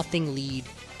 7-0 lead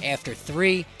after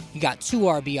 3. You got 2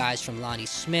 RBIs from Lonnie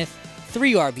Smith,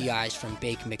 3 RBIs from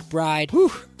Bake McBride.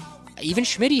 Whew. Even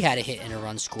Schmitty had a hit and a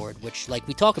run scored, which, like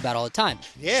we talk about all the time.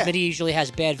 Yeah. Schmitty usually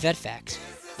has bad VetPhacts.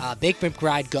 Bake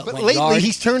McBride went lately, yard.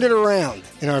 he's turned it around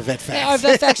in our VetPhacts. Yeah, our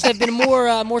VetPhacts have been more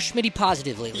Schmitty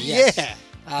positive lately. Yes.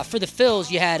 Yeah. For the Phils,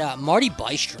 you had Marty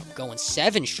Bystrom going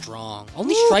 7 strong,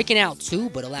 only striking out 2,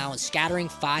 but scattering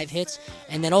 5 hits,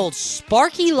 and then old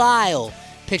Sparky Lyle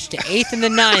pitched to 8th and the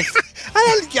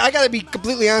 9th. I got to be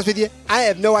completely honest with you. I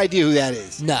have no idea who that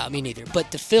is. No, me neither. But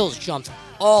the Phils jumped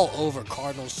all over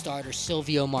Cardinals starter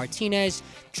Silvio Martinez,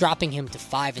 dropping him to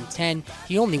 5-10.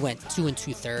 He only went 2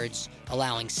 2/3,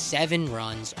 allowing 7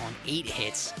 runs on 8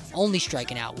 hits, only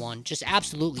striking out 1. Just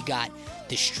absolutely got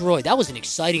destroyed. That was an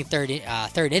exciting third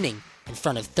inning in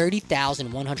front of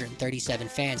 30,137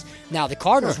 fans. Now, the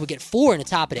Cardinals would get 4 in the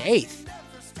top of the 8th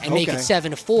and make it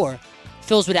 7-4.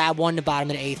 Phils would add 1 in the bottom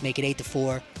of the 8th, make it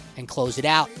 8-4, and close it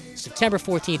out. September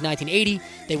 14th, 1980,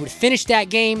 they would finish that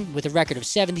game with a record of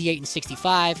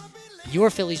 78-65. Your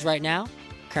Phillies right now,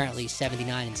 currently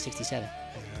 79-67.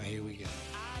 Here we go.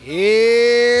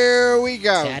 Here we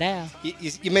go. Ta-da.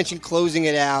 You mentioned closing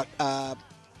it out.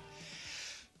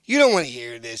 You don't want to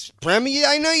hear this, Prem.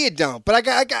 I know you don't. But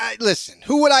I got. Listen,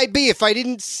 who would I be if I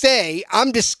didn't say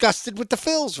I'm disgusted with the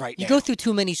Phils right now? You go through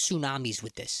too many tsunamis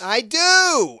with this. I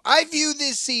do. I view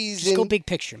this season. Just go big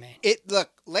picture, man.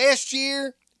 Look, last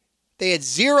year they had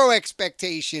 0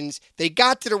 expectations. They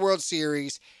got to the World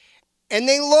Series, and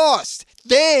they lost.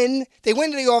 Then they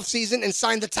went into the offseason and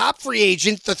signed the top free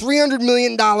agent, the $300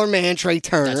 million man, Trey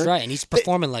Turner. That's right, and he's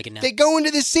performing like it now. They go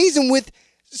into this season with,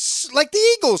 like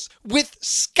the Eagles, with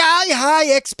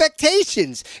sky-high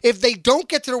expectations. If they don't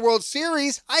get to the World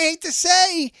Series, I hate to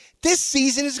say, this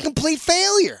season is a complete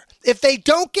failure. If they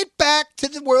don't get back to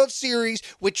the World Series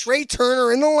with Trey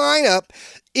Turner in the lineup,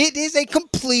 it is a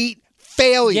complete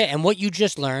failure. Yeah, and what you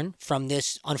just learned from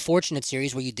this unfortunate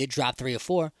series where you did drop 3 or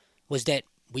 4 was that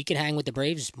we can hang with the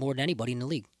Braves more than anybody in the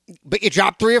league. But you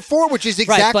dropped 3 or 4, which is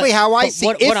exactly how I see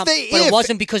it. But it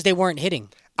wasn't because they weren't hitting.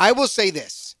 I will say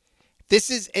this. This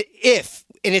is an if,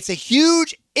 and it's a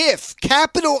huge if,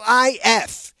 capital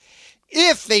IF,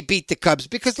 if they beat the Cubs.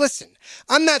 Because, listen,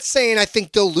 I'm not saying I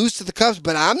think they'll lose to the Cubs,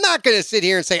 but I'm not going to sit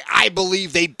here and say I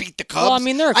believe they beat the Cubs. Well, I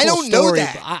mean, they're a cool I don't story. know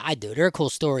that. I do. They're a cool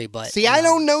story, but... See, I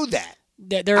don't know that.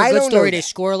 They're a good story. They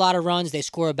score a lot of runs. They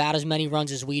score about as many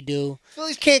runs as we do.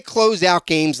 Phillies can't close out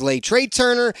games late. Trey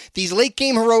Turner, these late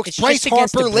game heroics, It's Bryce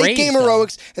Harper, late game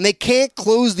heroics, and they can't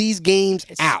close these games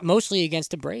out. Mostly against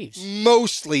the Braves.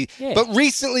 Mostly. Yeah. But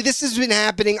recently, this has been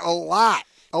happening a lot.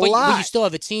 But you still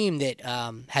have a team that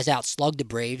has outslugged the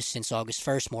Braves since August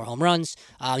 1st, more home runs.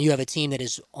 You have a team that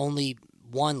has only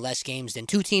won less games than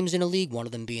 2 teams in the league, one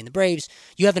of them being the Braves.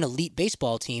 You have an elite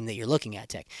baseball team that you're looking at,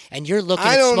 Tek. And you're looking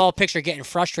at small picture getting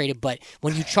frustrated, but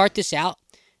when you chart this out,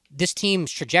 this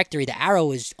team's trajectory, the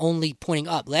arrow is only pointing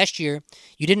up. Last year,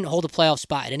 you didn't hold a playoff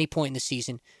spot at any point in the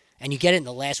season, and you get it in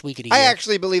the last week of the year. I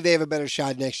actually believe they have a better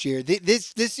shot next year.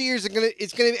 This year's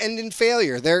it's gonna end in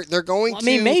failure. They're going to. I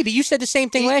mean, maybe you said the same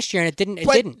thing last year, and it didn't.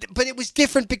 But it was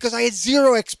different because I had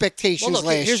 0 expectations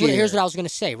last year. Here's what I was going to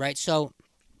say. Right, so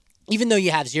even though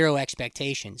you have 0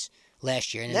 expectations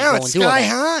last year, and now it's sky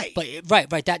high. But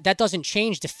right, that doesn't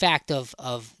change the fact of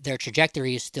their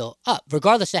trajectory is still up,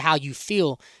 regardless of how you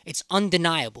feel. It's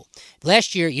undeniable.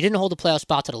 Last year, you didn't hold a playoff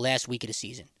spot to the last week of the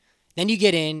season. Then you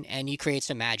get in and you create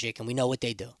some magic, and we know what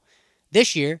they do.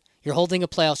 This year, you're holding a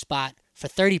playoff spot for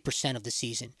 30% of the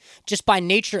season. Just by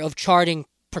nature of charting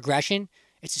progression,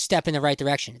 it's a step in the right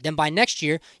direction. Then by next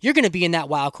year, you're going to be in that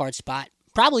wild card spot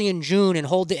probably in June and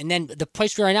hold it, and then the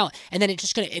price we're right now, and then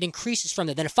it increases from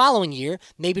there. Then the following year,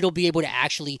 maybe it'll be able to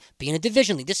actually be in a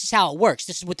division league. This is how it works.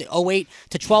 This is what the 08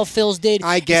 to 12 Phils did.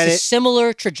 I get it's it. A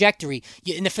similar trajectory.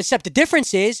 Except the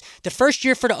difference is the first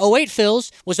year for the 08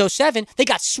 Phils was 07. They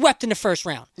got swept in the first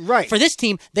round. Right. For this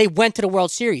team, they went to the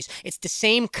World Series. It's the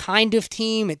same kind of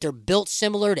team. They're built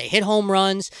similar. They hit home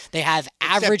runs. They have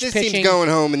average this pitching. Team's going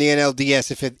home in the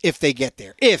NLDS if they get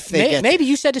there. Maybe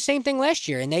you said the same thing last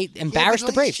year, and they embarrassed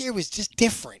the Braves. Last year was just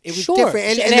different. It was sure.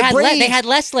 different. And they, the Braves, they had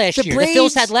less last year. Braves, the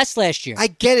Phils had less last year. I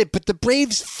get it, but the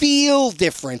Braves feel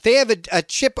different. They have a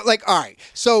chip. Like, all right,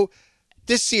 so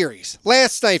this series,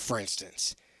 last night, for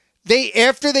instance,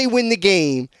 after they win the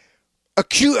game,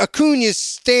 Acuna's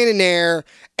standing there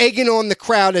egging on the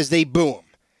crowd as they boo him.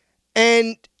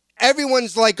 And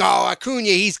everyone's like, oh, Acuna,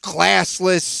 he's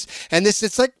classless. And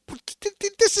it's like,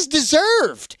 this is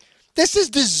deserved. This is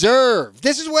deserved.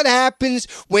 This is what happens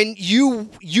when you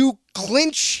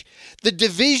clinch the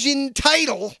division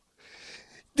title.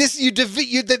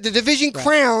 The division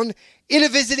crown in a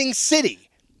visiting city.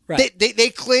 Right. They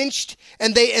clinched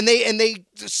and they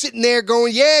sitting there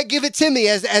going, yeah, give it to me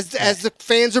as the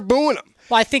fans are booing him.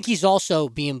 Well, I think he's also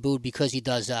being booed because he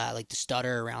does like the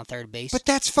stutter around third base. But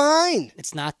that's fine.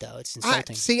 It's not, though. It's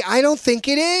insulting. I don't think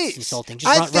it is. It's insulting.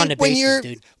 Just run the bases,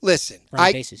 dude. Listen, run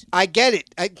the bases. I get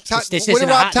it. This what did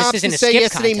Rob Thompson say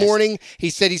yesterday morning? He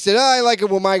said, oh, I like it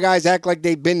when my guys act like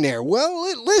they've been there.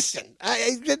 Well, listen,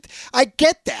 I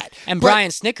get that. And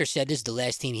Brian Snicker said this is the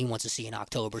last team he wants to see in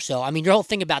October. So, I mean, your whole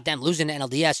thing about them losing the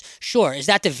NLDS, sure. Is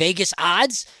that the Vegas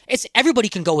odds? Everybody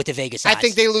can go with the Vegas odds. I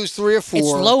think they lose 3 or 4. It's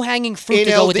low-hanging fruit to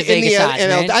go with the Vegas odds,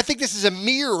 man. I think this is a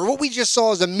mirror. What we just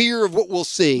saw is a mirror of what we'll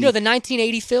see. You know, the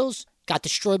 1980 Phils got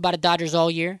destroyed by the Dodgers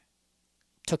all year.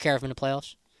 Took care of them in the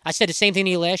playoffs. I said the same thing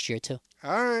to you last year, too.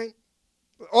 All right.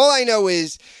 All I know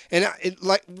is,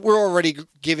 we're already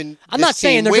given. I'm not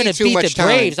saying they're going to beat the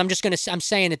Braves. Time. I'm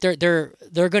saying that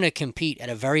they're going to compete at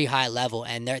a very high level,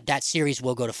 and that series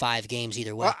will go to 5 games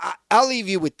either way. Well, I'll leave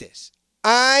you with this.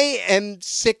 I am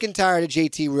sick and tired of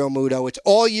JT Realmuto. It's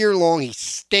all year long. He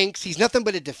stinks. He's nothing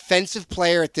but a defensive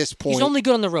player at this point. He's only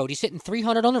good on the road. He's hitting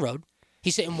 300 on the road.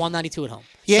 He's hitting 192 at home.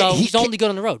 Yeah, so he's only good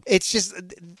on the road. It's just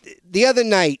the other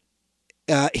night,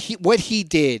 what he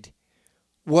did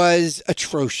was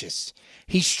atrocious.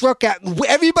 He struck out.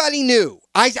 Everybody knew.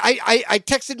 I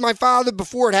texted my father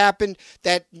before it happened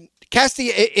that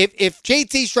if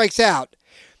JT strikes out,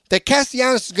 that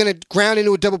Castellanos is going to ground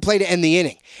into a double play to end the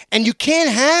inning. And you can't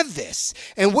have this.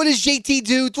 And what does JT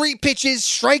do? 3 pitches,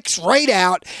 strikes right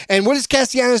out. And what does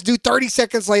Castellanos do 30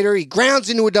 seconds later? He grounds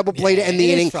into a double play to end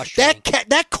the inning.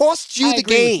 That costs you the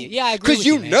game. Yeah, I agree with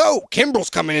you. Because you know Kimbrel's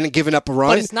coming in and giving up a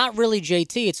run. But it's not really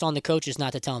JT. It's on the coaches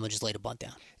not to tell him to just lay the bunt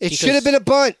down. It should have been a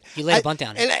bunt. You laid a bunt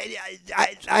down. And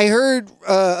I heard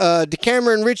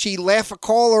DeCamera and Richie laugh a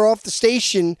caller off the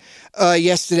station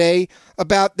yesterday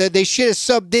about that they should have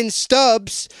subbed in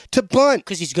Stubbs to bunt.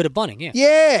 Because he's good at bunting, yeah.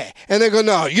 Yeah. And they go,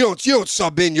 no, you don't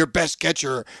sub in your best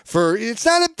catcher for... It's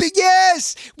not a big...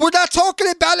 Yes! We're not talking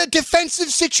about a defensive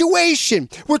situation.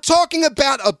 We're talking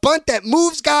about a bunt that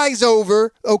moves guys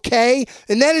over, okay?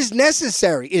 And that is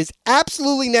necessary. It is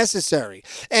absolutely necessary.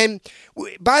 And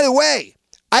by the way...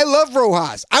 I love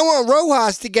Rojas. I want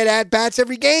Rojas to get at-bats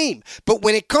every game. But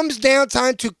when it comes down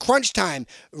time to crunch time,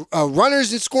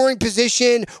 runners in scoring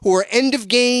position or end of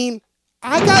game,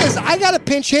 I got a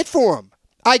pinch hit for him.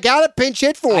 I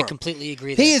completely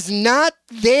agree. He is not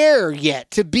there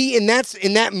yet to be in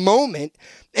that moment,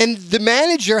 and the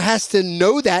manager has to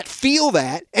know that, feel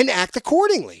that, and act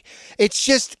accordingly. It's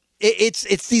just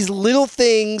it's these little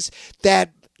things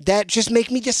that just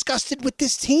make me disgusted with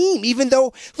this team. Even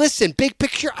though, listen, big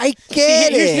picture, I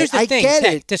get it. Here's the thing. Get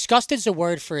it. Disgusted's a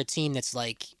word for a team that's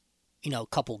like, a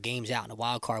couple games out in a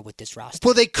wild card with this roster.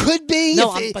 Well, they could be.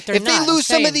 No, but they're if not. They lose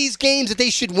some of these games that they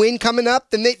should win coming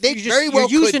up, then they very well could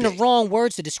be. You're using the wrong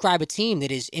words to describe a team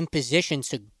that is in position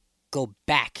to go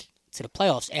back to the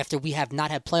playoffs after we have not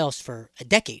had playoffs for a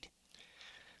decade.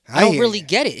 I don't really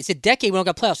get it. It's a decade we don't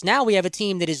got playoffs. Now we have a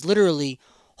team that is literally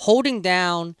holding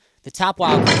down the top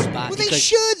wild card spot. Well, they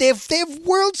should. They have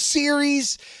World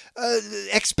Series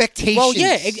expectations. Well,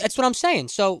 yeah, that's what I'm saying.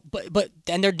 So, but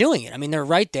they're doing it. I mean, they're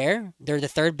right there. They're the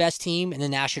 3rd best team in the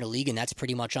National League, and that's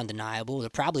pretty much undeniable. They're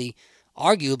probably,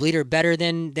 arguably, they're better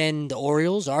than the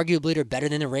Orioles. Arguably, they're better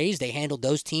than the Rays. They handled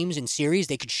those teams in series.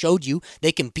 They showed you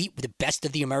they can beat the best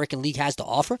of the American League has to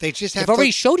offer. They've already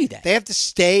showed you that. They have to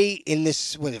stay in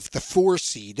this. What if the 4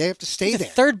 seed? They have to stay there.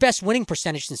 The 3rd best winning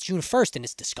percentage since June 1st, and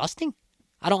it's disgusting.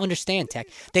 I don't understand, Tech.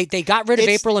 They got rid of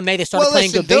April and May. They started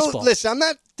playing good baseball. Listen, I'm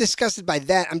not disgusted by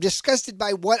that. I'm disgusted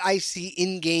by what I see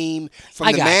in game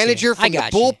from the manager, from the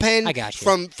bullpen,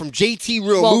 from JT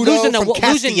Realmuto, from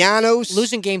Castellanos.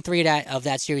 Losing Game 3 of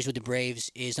that series with the Braves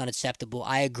is unacceptable.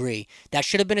 I agree. That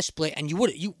should have been a split, and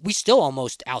we still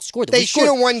almost outscored them. They should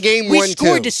have won Game 1, too. We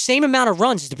scored the same amount of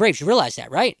runs as the Braves. You realize that,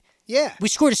 right? Yeah. We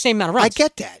scored the same amount of runs. I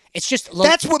get that. It's just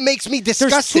that's what makes me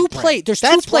disgusted.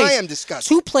 That's why I'm disgusted.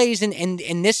 2 plays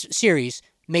in this series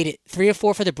made it 3 or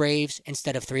 4 for the Braves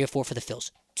instead of 3 or 4 for the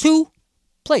Phils. 2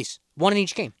 plays, 1 in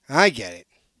each game. I get it.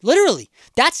 Literally.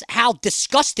 That's how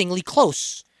disgustingly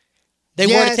close they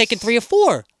were to taking 3 or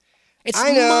 4. It's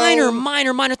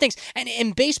minor things. And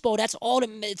in baseball, that's all.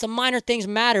 It's a minor things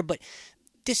matter. But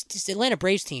this Atlanta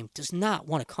Braves team does not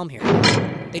want to come here.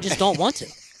 They just don't want to.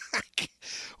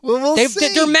 Well, we'll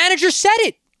see. Their manager said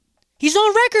it. He's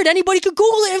on record. Anybody could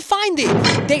Google it and find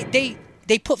it.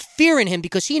 They put fear in him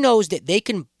because he knows that they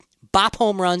can bop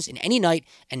home runs in any night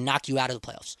and knock you out of the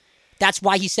playoffs. That's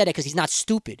why he said it, because he's not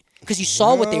stupid. Because he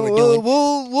saw what they were doing.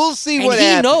 We'll see what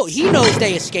happens. He knows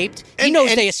they escaped. He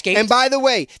knows they escaped. And by the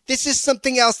way, this is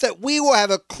something else that we will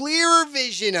have a clearer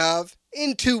vision of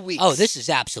in 2 weeks. Oh, this is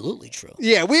absolutely true.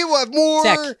 Yeah, we will have more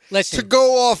to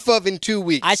go off of in 2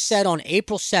 weeks. I said on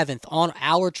April 7th on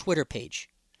our Twitter page,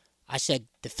 I said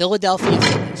the Philadelphia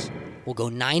Phillies will go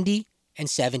 90 and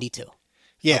 72.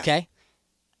 Yeah. Okay?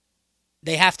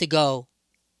 They have to go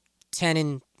 10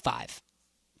 and 5,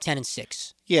 10 and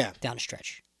 6 down the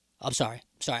stretch. I'm sorry,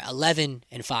 11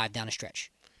 and 5 down the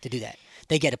stretch to do that.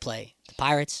 They get to play the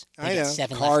Pirates. They get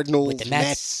 7 Cardinals, left with the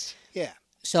Mets. Yeah.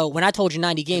 So when I told you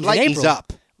 90 games in April,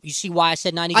 up. You see why I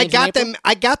said 90 games in April?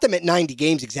 I got them at 90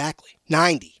 games exactly.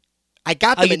 90. I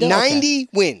got them at 90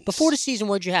 wins. Before the season,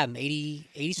 where'd you have them?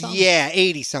 80 something? Yeah,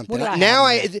 80 something.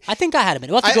 I think I had them.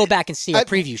 We'll have to go back and see our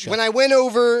preview show. When I went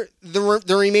over the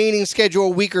remaining schedule a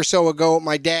week or so ago with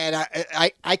my dad,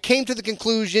 I came to the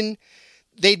conclusion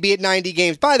they'd be at 90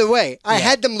 games. By the way, I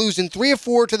had them losing 3 or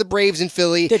 4 to the Braves in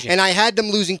Philly, and I had them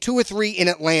losing 2 or 3 in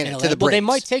Atlanta to the Braves. Well, they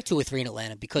might take 2 or 3 in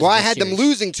Atlanta because. Well, I had them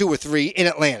losing 2 or 3 in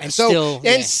Atlanta, and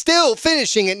still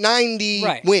finishing at 90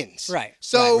 wins. Right.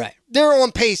 So they're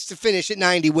on pace to finish at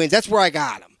 90 wins. That's where I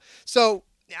got them. So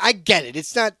I get it.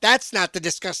 That's not the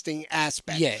disgusting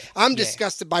aspect. Yeah. I'm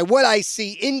disgusted by what I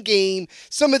see in game.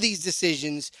 Some of these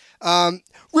decisions.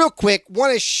 Real quick,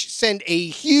 want to send a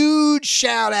huge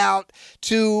shout out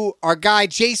to our guy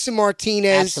Jason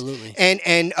Martinez, absolutely,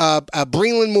 and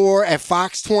Breland Moore at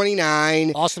Fox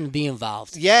 29. Awesome to be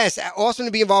involved. Yes, awesome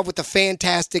to be involved with the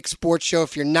fantastic sports show.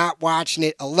 If you're not watching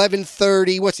it,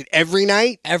 11:30. What's it? Every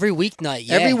night? Every weeknight.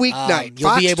 Yeah. Every weeknight.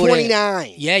 Fox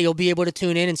 29. You'll be able to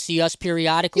tune in and see us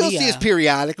periodically. You'll see us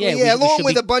periodically. Yeah, along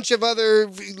with a bunch of other.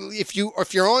 If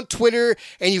you're on Twitter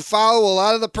and you follow a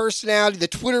lot of the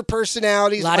Twitter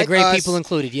personalities, a lot of great people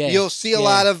included. Yeah, you'll see a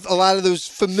lot of those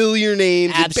familiar names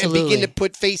and begin to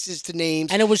put faces to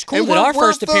names. And it was cool that our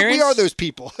first appearance. We are those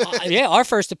people. Our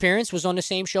first appearance was on the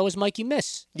same show as Mikey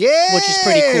Miss. Yeah, which is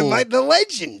pretty cool. The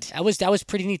legend. That was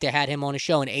pretty neat. They had him on a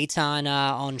show, and Eitan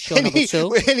on show number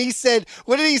 2. And he said,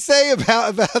 "What did he say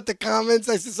about the comments?"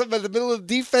 I said something about the middle of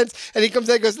the defense, and he comes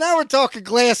out and goes, "Now we're talking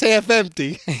glass half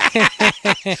empty."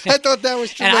 I thought that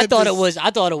was tremendous. And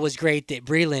I thought it was great that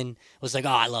Breland was like, "Oh,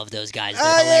 I love those guys.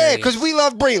 They're hilarious." Because we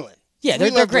love Breland. Yeah,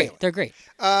 they're great. Breland. They're great.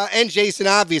 And Jason,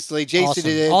 obviously,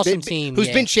 awesome team, who's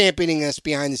been championing us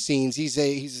behind the scenes. He's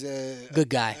a good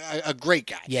guy, a great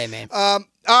guy. Yeah, man. All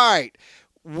right,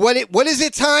 what is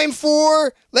it time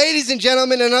for, ladies and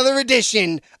gentlemen? Another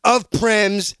edition of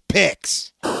Prem's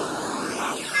Picks.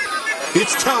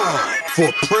 It's time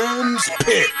for Prem's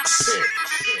Picks.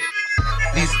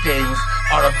 These games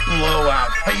are a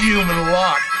blowout, a human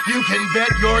lock. You can bet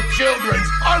your children's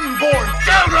unborn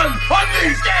children on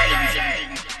these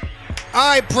games. All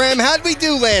right, Prem, how'd we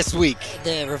do last week?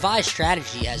 The revised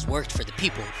strategy has worked for the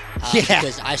people.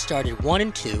 Because I started 1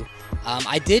 and 2.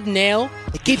 I did nail.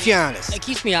 It keeps you honest. It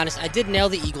keeps me honest. I did nail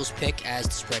the Eagles pick as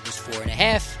the spread was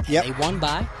 4.5. Yep. They won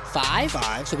by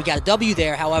 5. So we got a W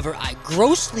there. However, I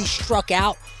grossly struck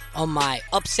out on my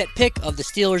upset pick of the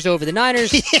Steelers over the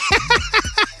Niners.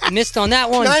 Missed on that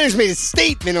one. Niners made a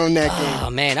statement on that game. Oh,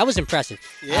 man, that was impressive.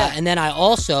 Yeah. And then I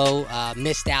also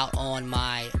missed out on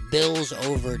my Bills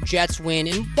over Jets win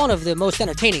in one of the most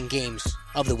entertaining games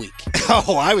of the week.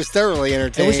 Oh, I was thoroughly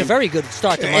entertained. It was a very good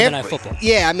start to Monday Night Football.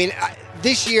 Yeah, I mean,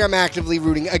 this year I'm actively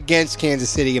rooting against Kansas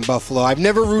City and Buffalo. I've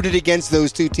never rooted against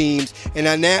those two teams,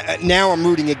 and now I'm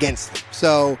rooting against them.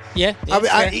 So yeah,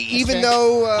 even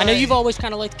though I know you've always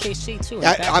kind of liked KC too.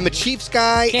 I'm a Chiefs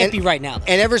guy. Can't be right now, though.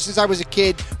 And ever since I was a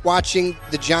kid, watching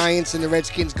the Giants and the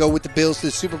Redskins go with the Bills to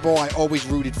the Super Bowl, I always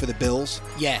rooted for the Bills.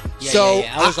 Yeah. So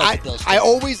I always liked the Bills. I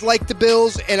always liked the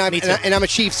Bills, and I'm a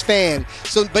Chiefs fan.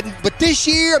 So, but this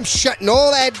year I'm shutting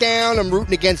all that down. I'm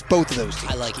rooting against both of those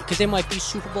teams. I like it because they might be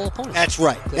Super Bowl opponents. That's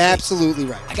right. Absolutely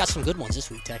right. I got some good ones this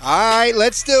week, Tek. All right,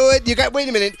 let's do it. Wait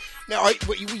a minute. Now,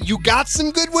 you got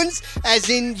some good ones, as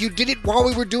in you did it while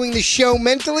we were doing the show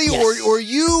mentally, yes. or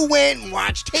you went and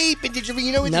watched tape and did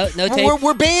you know? No tape.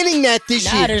 We're banning that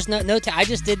this year. There's no tape. I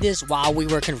just did this while we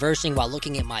were conversing, while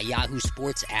looking at my Yahoo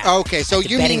Sports app. Okay, so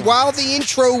you mean while the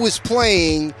intro was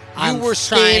playing, you were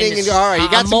scanning and all right, you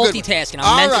got I'm some multitasking.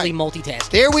 I'm mentally multitasking.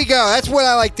 There we go. That's what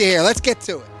I like to hear. Let's get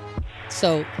to it.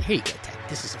 So here you go, Tek.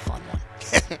 This is a fun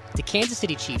one. The Kansas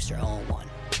City Chiefs are 0-1,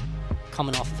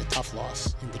 coming off of a tough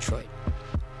loss in Detroit.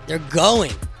 They're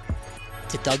going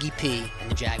to Dougie P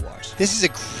and the Jaguars. This is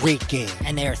a great game.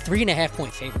 And they are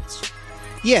 3.5-point favorites.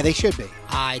 Yeah, they should be.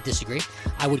 I disagree.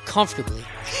 I would comfortably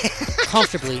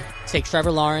take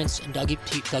Trevor Lawrence and Dougie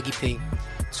P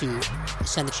to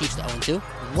send the Chiefs to 0-2.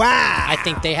 Wow. I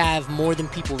think they have more than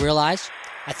people realize.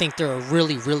 I think they're a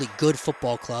really, really good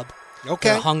football club. Okay.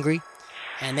 They're hungry.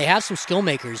 And they have some skill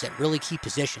makers that really key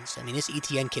positions. I mean, this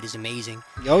ETN kid is amazing.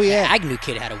 Oh, yeah. The Agnew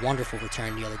kid had a wonderful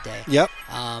return the other day. Yep.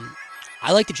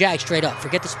 I like the Jags straight up.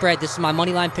 Forget the spread. This is my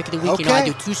money line pick of the week. Okay. You know, I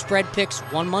do 2 spread picks,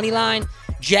 1 money line.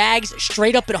 Jags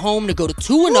straight up at home to go to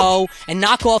 2-0 and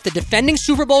knock off the defending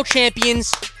Super Bowl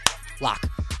champions. Lock.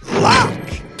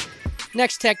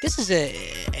 Next, Tek. This is an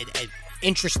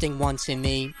interesting one to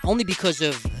me, only because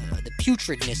of the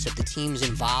putridness of the teams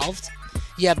involved.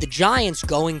 You have the Giants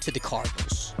going to the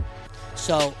Cardinals.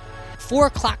 So, 4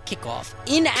 o'clock kickoff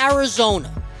in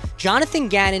Arizona. Jonathan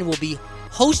Gannon will be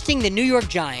hosting the New York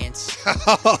Giants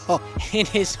in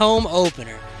his home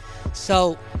opener.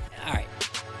 So, all right.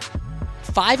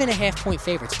 5.5-point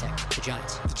favorites, Tek, the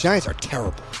Giants. The Giants are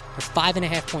terrible. They're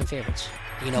 5.5-point favorites.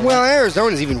 You know well, what?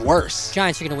 Arizona's even worse.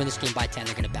 Giants are going to win this game by 10.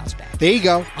 They're going to bounce back. There you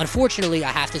go. Unfortunately,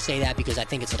 I have to say that because I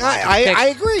think it's a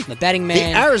I agree. I'm a betting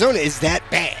man. Arizona is that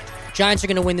bad. Giants are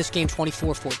going to win this game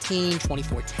 24-14,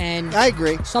 24-10. I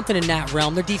agree. Something in that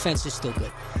realm. Their defense is still good.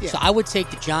 Yeah. So I would take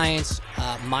the Giants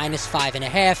minus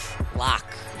 5.5. Lock.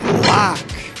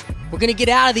 We're going to get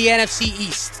out of the NFC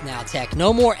East now, Tek.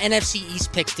 No more NFC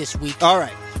East picks this week. All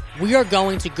right. We are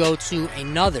going to go to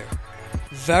another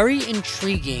very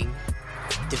intriguing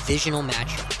divisional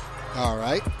matchup. All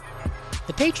right.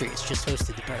 The Patriots just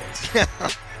hosted the Birds.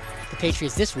 The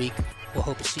Patriots this week will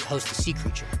host a sea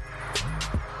creature.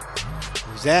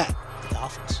 Who's that? The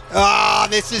Dolphins. Oh,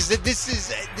 this is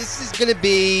going to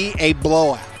be a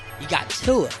blowout. You got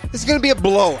Tua. This is going to be a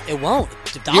blowout. It won't.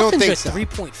 The Dolphins are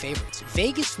 3-point favorites.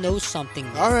 Vegas knows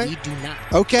something that we do not.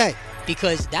 Okay.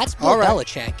 Because that's Bill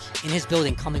Belichick in his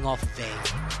building coming off of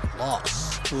a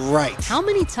loss. Right. How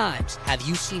many times have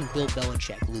you seen Bill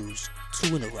Belichick lose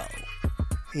 2 in a row?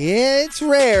 Yeah, it's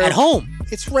rare. At home.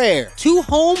 It's rare. 2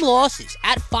 home losses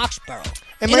at Foxborough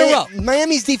in a row.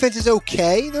 Miami's defense is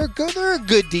okay. They're good. They're a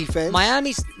good defense.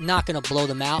 Miami's not going to blow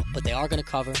them out, but they are going to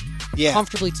cover. Yeah.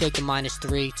 Comfortably take the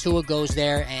 -3. Tua goes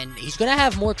there, and he's going to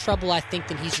have more trouble, I think,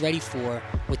 than he's ready for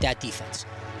with that defense.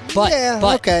 But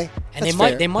okay. And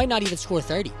That's they might not even score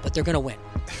 30, but they're going to win.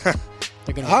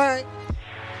 They're going to win. All right.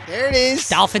 There it is.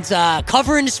 Dolphins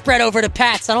covering the spread over the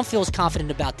Pats. I don't feel as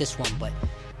confident about this one, but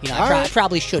I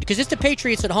probably should, because it's the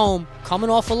Patriots at home coming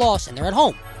off a loss, and they're at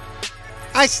home.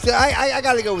 I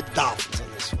got to go with the Dolphins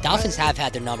on this one. Dolphins have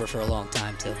had their number for a long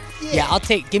time, too. Yeah,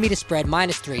 give me the spread,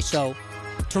 -3. So,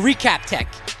 to recap, Tek.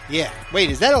 Yeah. Wait,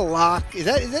 is that a lock? Is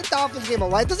that Dolphins game a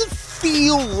lock? It doesn't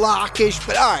feel lockish,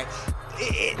 but all right.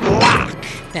 Lock.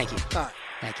 Thank you. All right.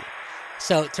 Thank you.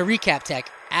 So, to recap, Tek,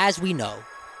 as we know,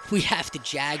 we have the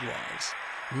Jaguars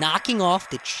knocking off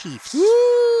the Chiefs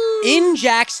in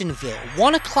Jacksonville.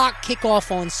 1 o'clock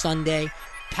kickoff on Sunday.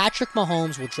 Patrick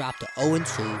Mahomes will drop to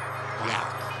 0-2.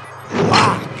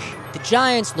 Lock. The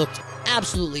Giants looked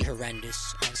absolutely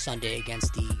horrendous on Sunday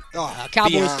against the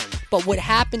Cowboys. Beyond. But what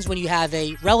happens when you have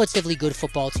a relatively good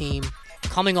football team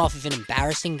coming off of an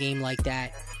embarrassing game like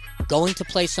that, going to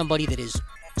play somebody that is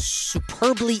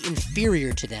superbly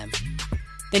inferior to them,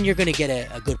 then you're going to get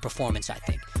a good performance, I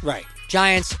think. Right.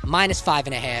 Giants,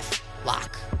 -5.5.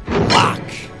 Lock.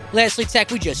 Lastly,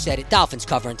 Tek, we just said it. Dolphins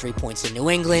covering 3 points in New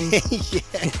England.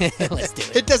 Let's do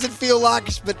it. It doesn't feel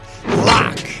lockish, but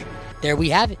lock. There we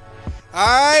have it. All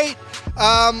right.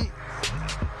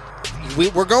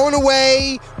 We're going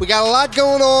away. We got a lot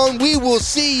going on. We will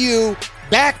see you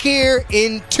back here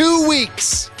in 2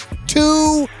 weeks.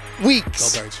 2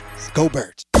 weeks. Go Birds. Go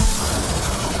Birds.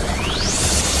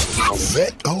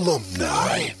 Vet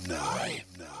Alumni.